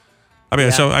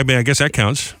 I guess that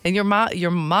counts. And your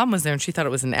mom was there, and she thought it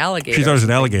was an alligator. She thought it was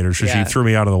an alligator, so she threw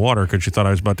me out of the water because she thought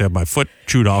I was about to have my foot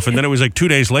chewed off. And then it was like 2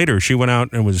 days later, she went out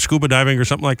and was scuba diving or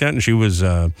something like that, and she was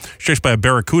chased by a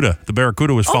barracuda. The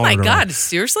barracuda was following her. Oh, my God. around.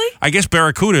 Seriously? I guess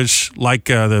barracudas, like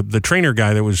the trainer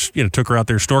guy that was took her out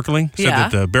there snorkeling, said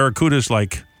that the barracudas,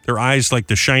 like, their eyes like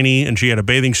the shiny, and she had a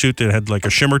bathing suit that had like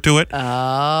a shimmer to it.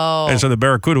 Oh. And so the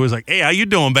barracuda was like, hey, how you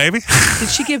doing, baby? Did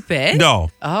she get bit? No.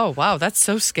 Oh, wow. That's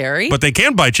so scary. But they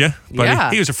can bite you.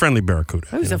 But he was a friendly barracuda.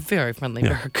 He was a very friendly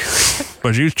barracuda.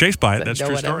 But she was chased by it. That's a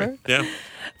true whatever. story. Yeah.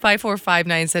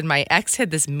 5459 said, my ex had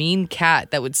this mean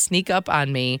cat that would sneak up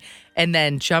on me and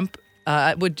then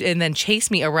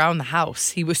chase me around the house.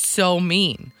 He was so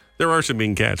mean. There are some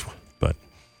mean cats, but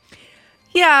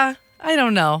yeah, I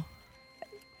don't know.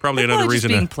 Probably another reason.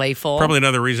 Being playful. Probably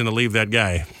another reason to leave that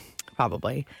guy.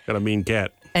 Probably. Got a mean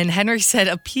cat. And Henry said,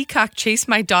 a peacock chased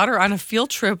my daughter on a field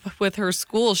trip with her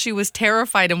school. She was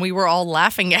terrified, and we were all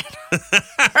laughing at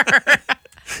her.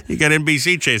 You got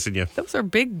NBC chasing you. Those are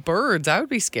big birds. I would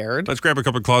be scared. Let's grab a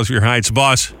couple of calls for your heights,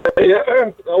 boss. Yeah,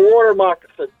 a water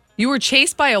moccasin. You were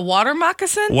chased by a water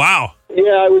moccasin? Wow.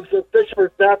 Yeah, I was fishing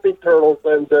for snapping turtles,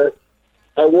 and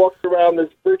I walked around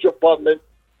this bridge abutment,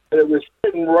 and it was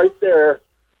sitting right there.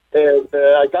 And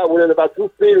I got within about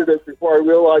 2 feet of it before I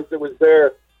realized it was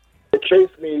there. It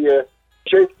chased me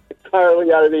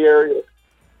entirely out of the area.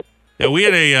 Yeah, we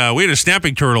had a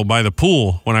snapping turtle by the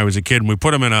pool when I was a kid, and we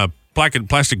put him in a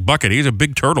plastic bucket. He's a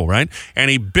big turtle, right? And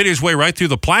he bit his way right through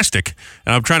the plastic.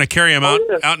 And I'm trying to carry him out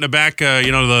in the back,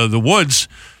 the woods.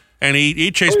 And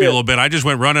he chased me a little bit. I just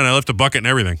went running. I left the bucket and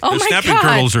everything. Oh, the my snapping God.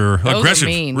 turtles are Those aggressive,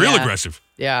 are mean, real aggressive.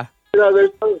 Yeah. They're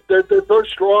so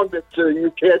strong that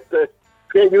you can't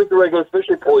use the regular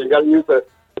fishing pole. You got to use the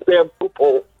bamboo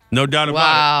pole. No doubt about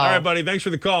it. All right, buddy. Thanks for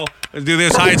the call. Let's do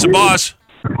this. Hi, it's the boss.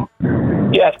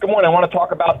 Yes, good morning. I want to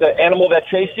talk about the animal that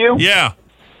chased you. Yeah.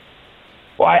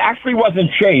 Well, I actually wasn't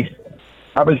chased.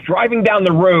 I was driving down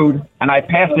the road, and I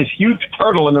passed this huge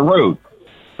turtle in the road.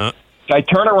 Huh? So I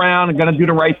turn around and going to do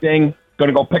the right thing, going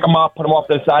to go pick him up, put him off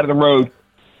to the side of the road.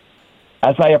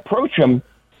 As I approach him,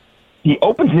 he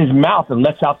opens his mouth and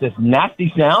lets out this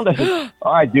nasty sound. I said,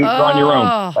 all right, dude, go on your own.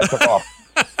 I took off.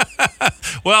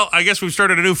 Well, I guess we've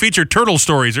started a new feature, Turtle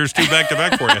Stories. There's two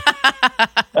back-to-back for you.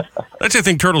 That's the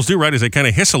thing turtles do, right, is they kind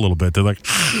of hiss a little bit. They're like,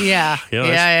 yeah.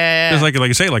 Yeah. It's like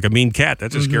I say, like a mean cat.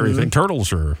 That's a scary thing.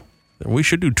 Turtles are... We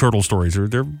should do turtle stories.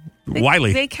 They're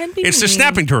wily. They can be. It's the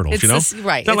snapping turtles, it's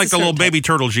right? It's not like the little baby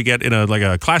turtles you get in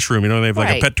a classroom. They have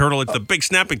like a pet turtle. It's the big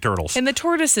snapping turtles. And the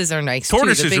tortoises are nice.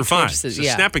 Tortoises too. are fine. Tortoises, the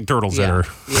snapping turtles that are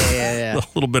a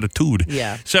little bit of tood.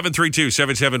 Yeah.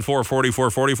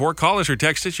 732-774-4444. Call us or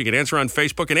text us. You can answer on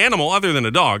Facebook. An animal other than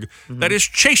a dog that has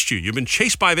chased you. You've been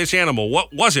chased by this animal.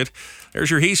 What was it? There's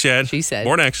your he said. She said.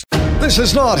 More next. This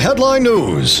is not headline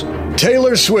news.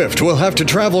 Taylor Swift will have to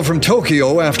travel from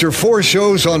Tokyo after 4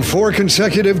 shows on 4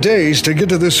 consecutive days to get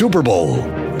to the Super Bowl.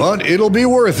 But it'll be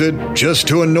worth it just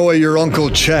to annoy your Uncle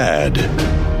Chad.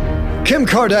 Kim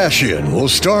Kardashian will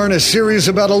star in a series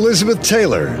about Elizabeth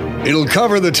Taylor. It'll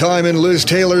cover the time in Liz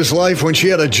Taylor's life when she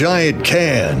had a giant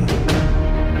can.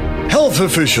 Health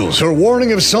officials are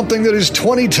warning of something that is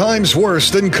 20 times worse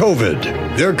than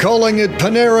COVID. They're calling it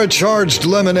Panera Charged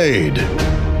Lemonade.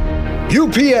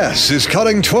 UPS is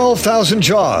cutting 12,000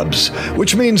 jobs,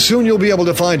 which means soon you'll be able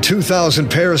to find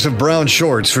 2,000 pairs of brown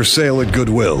shorts for sale at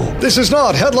Goodwill. This is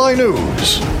not headline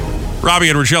news. Robby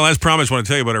and Rochelle, as promised, want to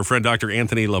tell you about our friend Dr.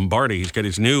 Anthony Lombardi. He's got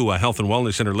his new health and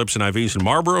wellness center, Lips and IVs in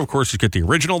Marlboro. Of course, he's got the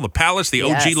original, the Palace, the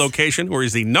OG location, where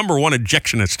he's the #1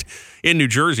 injectionist in New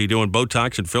Jersey, doing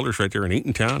Botox and fillers right there in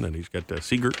Eatontown. And he's got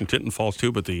Seagirt and Tinton Falls,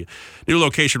 too. But the new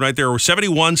location right there,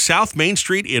 71 South Main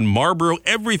Street in Marlboro.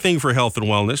 Everything for health and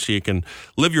wellness. So you can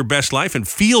live your best life and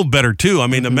feel better, too. I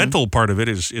mean, the mental part of it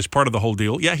is part of the whole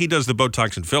deal. Yeah, he does the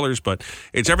Botox and fillers, but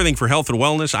it's everything for health and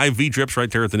wellness. IV drips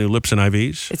right there at the new Lips and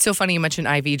IVs. It's so funny you mentioned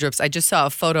IV drips. I just saw a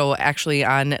photo actually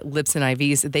on Lips and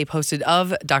IVs that they posted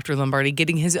of Dr. Lombardi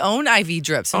getting his own IV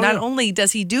drips. So not only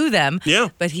does he do them,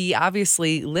 but he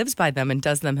obviously lives by them and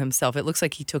does them himself. It looks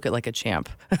like he took it like a champ.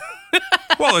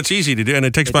 Well, it's easy to do, and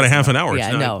it takes about a half an hour.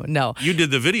 Yeah, no. You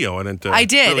did the video, and it I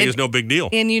did. Really is no big deal.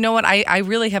 And you know what? I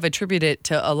really have attributed it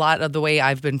to a lot of the way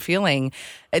I've been feeling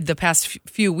the past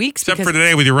few weeks. Except for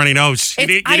today with your runny nose. You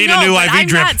need a new IV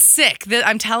drip. I'm not sick.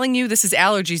 I'm telling you, this is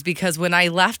allergies, because when I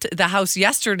left the house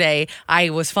yesterday, I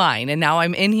was fine. And now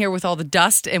I'm in here with all the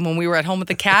dust, and when we were at home with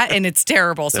the cat, and it's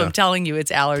terrible. So I'm telling you,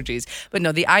 it's allergies. But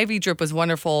no, the IV drip was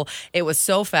wonderful. It was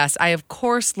so fast. I, of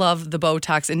course, love the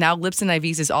Botox. And now Lips and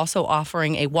IVs is also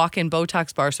offering a walk-in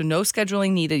Botox bar. So no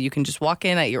scheduling needed. You can just walk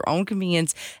in at your own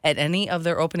convenience at any of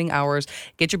their opening hours.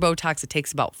 Get your Botox. It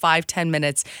takes about 5-10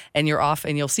 minutes, and you're off,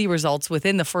 and you'll see results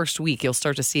within the first week. You'll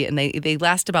start to see it, and they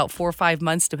last about 4 or 5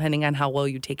 months, depending on how well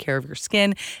you take care of your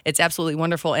skin. It's absolutely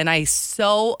wonderful, and I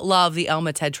so love the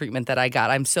Elma-Ted treatment that I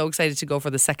got. I'm so excited to go for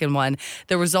the second one.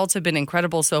 The results have been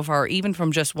incredible so far, even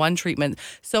from just one treatment.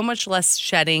 So much less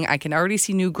shedding. I can already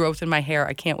see new growth in my hair.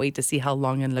 I can't wait to see how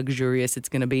long and luxurious it's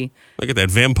going to be. Look at that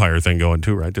vampire thing going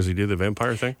too, right? Does he do the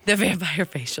vampire thing? The vampire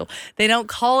facial. They don't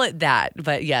call it that,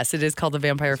 but yes, it is called the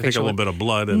vampire facial. Take a little bit of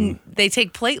blood and they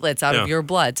take platelets out of your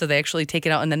blood, so they actually take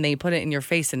it out and then they put it in your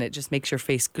face, and it just makes your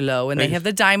face glow. And they have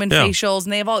the diamond facials,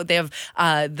 and they have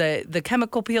the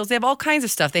chemical peels. They have all kinds of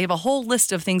stuff. They have a whole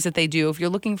list of things that they do. If you're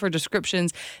looking for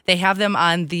descriptions, they have them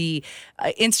on the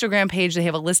Instagram page. They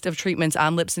have a list of treatments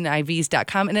on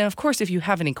lipsandivs.com. And then, of course, if you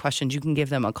have any questions, you can give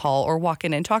them a call or walk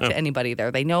in and talk to anybody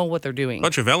there. They know what they're doing. A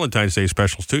bunch of Valentine's Day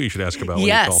specials, too, you should ask about when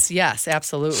you call. Yes,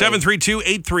 absolutely.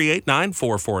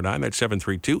 732-838-9449. That's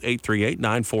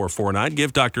 732-838-9449.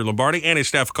 Give Dr. Lombardi and his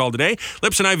staff a call today.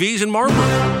 Lips and IVs in Marlboro.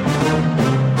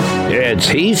 It's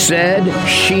He Said,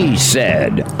 She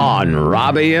Said on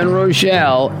Robby and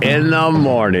Rochelle in the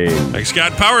morning. Thanks,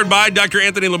 Scott. Powered by Dr.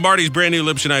 Anthony Lombardi's brand new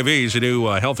Lips and IVs, a new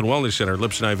health and wellness center.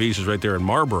 Lips and IVs is right there in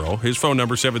Marlboro. His phone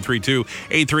number,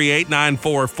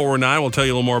 732-838-9449. We'll tell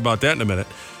you a little more about that in a minute.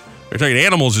 We're talking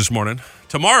animals this morning.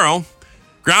 Tomorrow,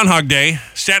 Groundhog Day,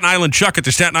 Staten Island Chuck at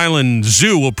the Staten Island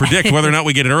Zoo will predict whether or not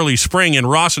we get an early spring, and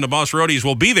Ross and the Boss Roadies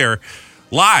will be there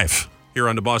live here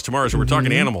on The Boss tomorrow. So we're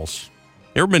talking animals.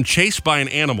 You ever been chased by an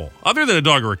animal, other than a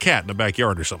dog or a cat in the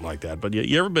backyard or something like that? But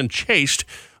you ever been chased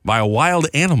by a wild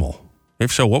animal?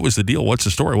 If so, what was the deal? What's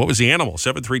the story? What was the animal?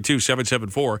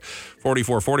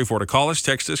 732-774-4444 to call us,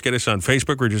 text us, get us on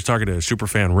Facebook. We're just talking to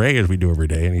superfan Ray, as we do every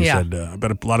day, and he said, I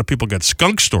bet a lot of people got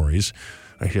skunk stories.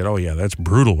 I said, oh, yeah, that's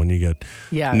brutal when you get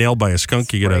nailed by a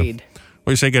skunk. You get a... What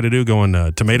do you say got to do? Going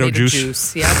tomato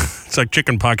juice? Yeah. It's like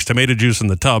chicken pox, tomato juice in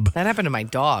the tub. That happened to my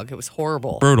dog. It was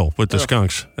horrible. Brutal with the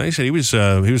skunks. And he said he was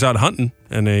out hunting,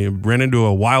 and they ran into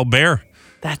a wild bear.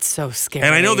 That's so scary.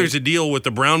 And I know there's a deal with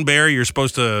the brown bear. You're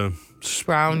supposed to...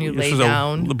 Brown, you lay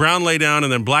down. The brown lay down,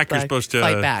 and then black, you're supposed to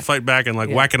fight back and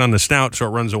whack it on the snout so it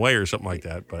runs away or something like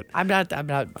that. But I'm not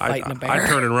fighting a bear. I'd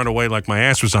turn and run away like my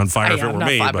ass was on fire if it were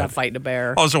me. I'm not fighting a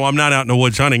bear. Also, I'm not out in the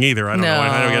woods hunting either. I don't know.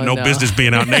 I got no business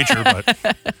being out in nature.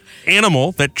 But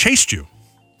animal that chased you.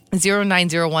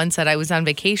 0901 said, I was on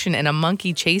vacation and a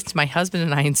monkey chased my husband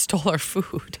and I and stole our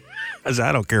food.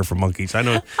 I don't care for monkeys. I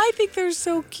know. I think they're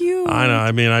so cute. I know.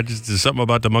 I mean, there's something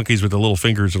about the monkeys with the little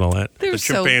fingers and all that. They're the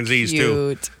chimpanzees so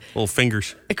cute. Too. Little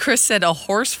fingers. Chris said a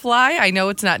horsefly. I know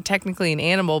it's not technically an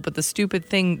animal, but the stupid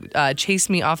thing chased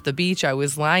me off the beach. I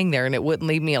was lying there and it wouldn't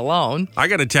leave me alone. I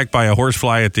got attacked by a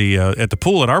horsefly at the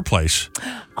pool at our place.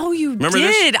 Oh, you Remember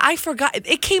did? This? I forgot.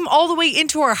 It came all the way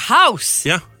into our house.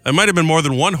 Yeah, it might have been more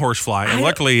than one horsefly. And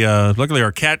luckily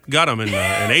our cat got him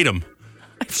and ate him.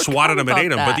 Swatted him and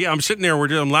ate him. But yeah, I'm sitting there,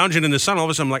 I'm lounging in the sun. All of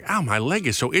a sudden, I'm like, ow, my leg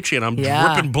is so itchy, and I'm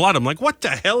dripping blood. I'm like, what the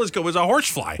hell is going on? It was a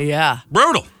horsefly. Yeah.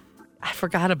 Brutal. I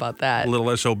forgot about that.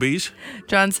 Little SOBs.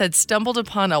 John said, stumbled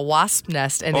upon a wasp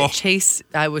nest, and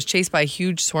I was chased by a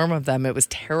huge swarm of them. It was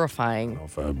terrifying.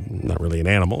 Not really an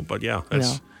animal, but yeah.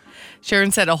 No.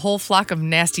 Sharon said, a whole flock of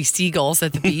nasty seagulls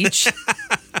at the beach.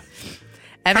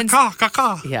 Caw-caw,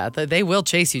 caw-caw. Yeah, they will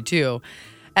chase you, too.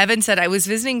 Evan said, I was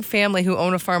visiting family who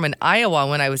own a farm in Iowa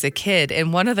when I was a kid,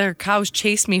 and one of their cows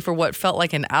chased me for what felt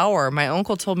like an hour. My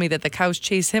uncle told me that the cows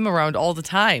chase him around all the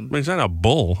time. He's not a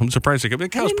bull. I'm surprised. The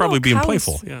cow's probably being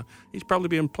playful. Yeah, he's probably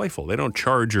being playful. They don't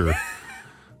charge or...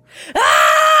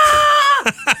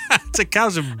 It's a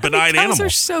cow's a benign animal. Cows are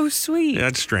so sweet. Yeah,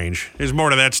 that's strange. There's more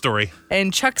to that story.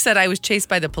 And Chuck said I was chased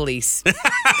by the police.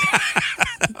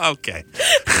 Okay.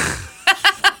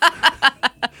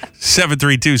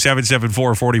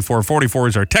 732-774-4444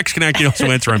 is our text connect. You can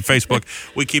also answer on Facebook.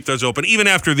 We keep those open even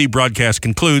after the broadcast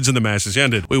concludes and the mass is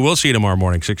ended. We will see you tomorrow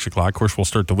morning, 6 o'clock. Of course, we'll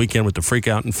start the weekend with the freak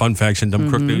out and fun facts and dumb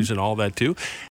crook news and all that too.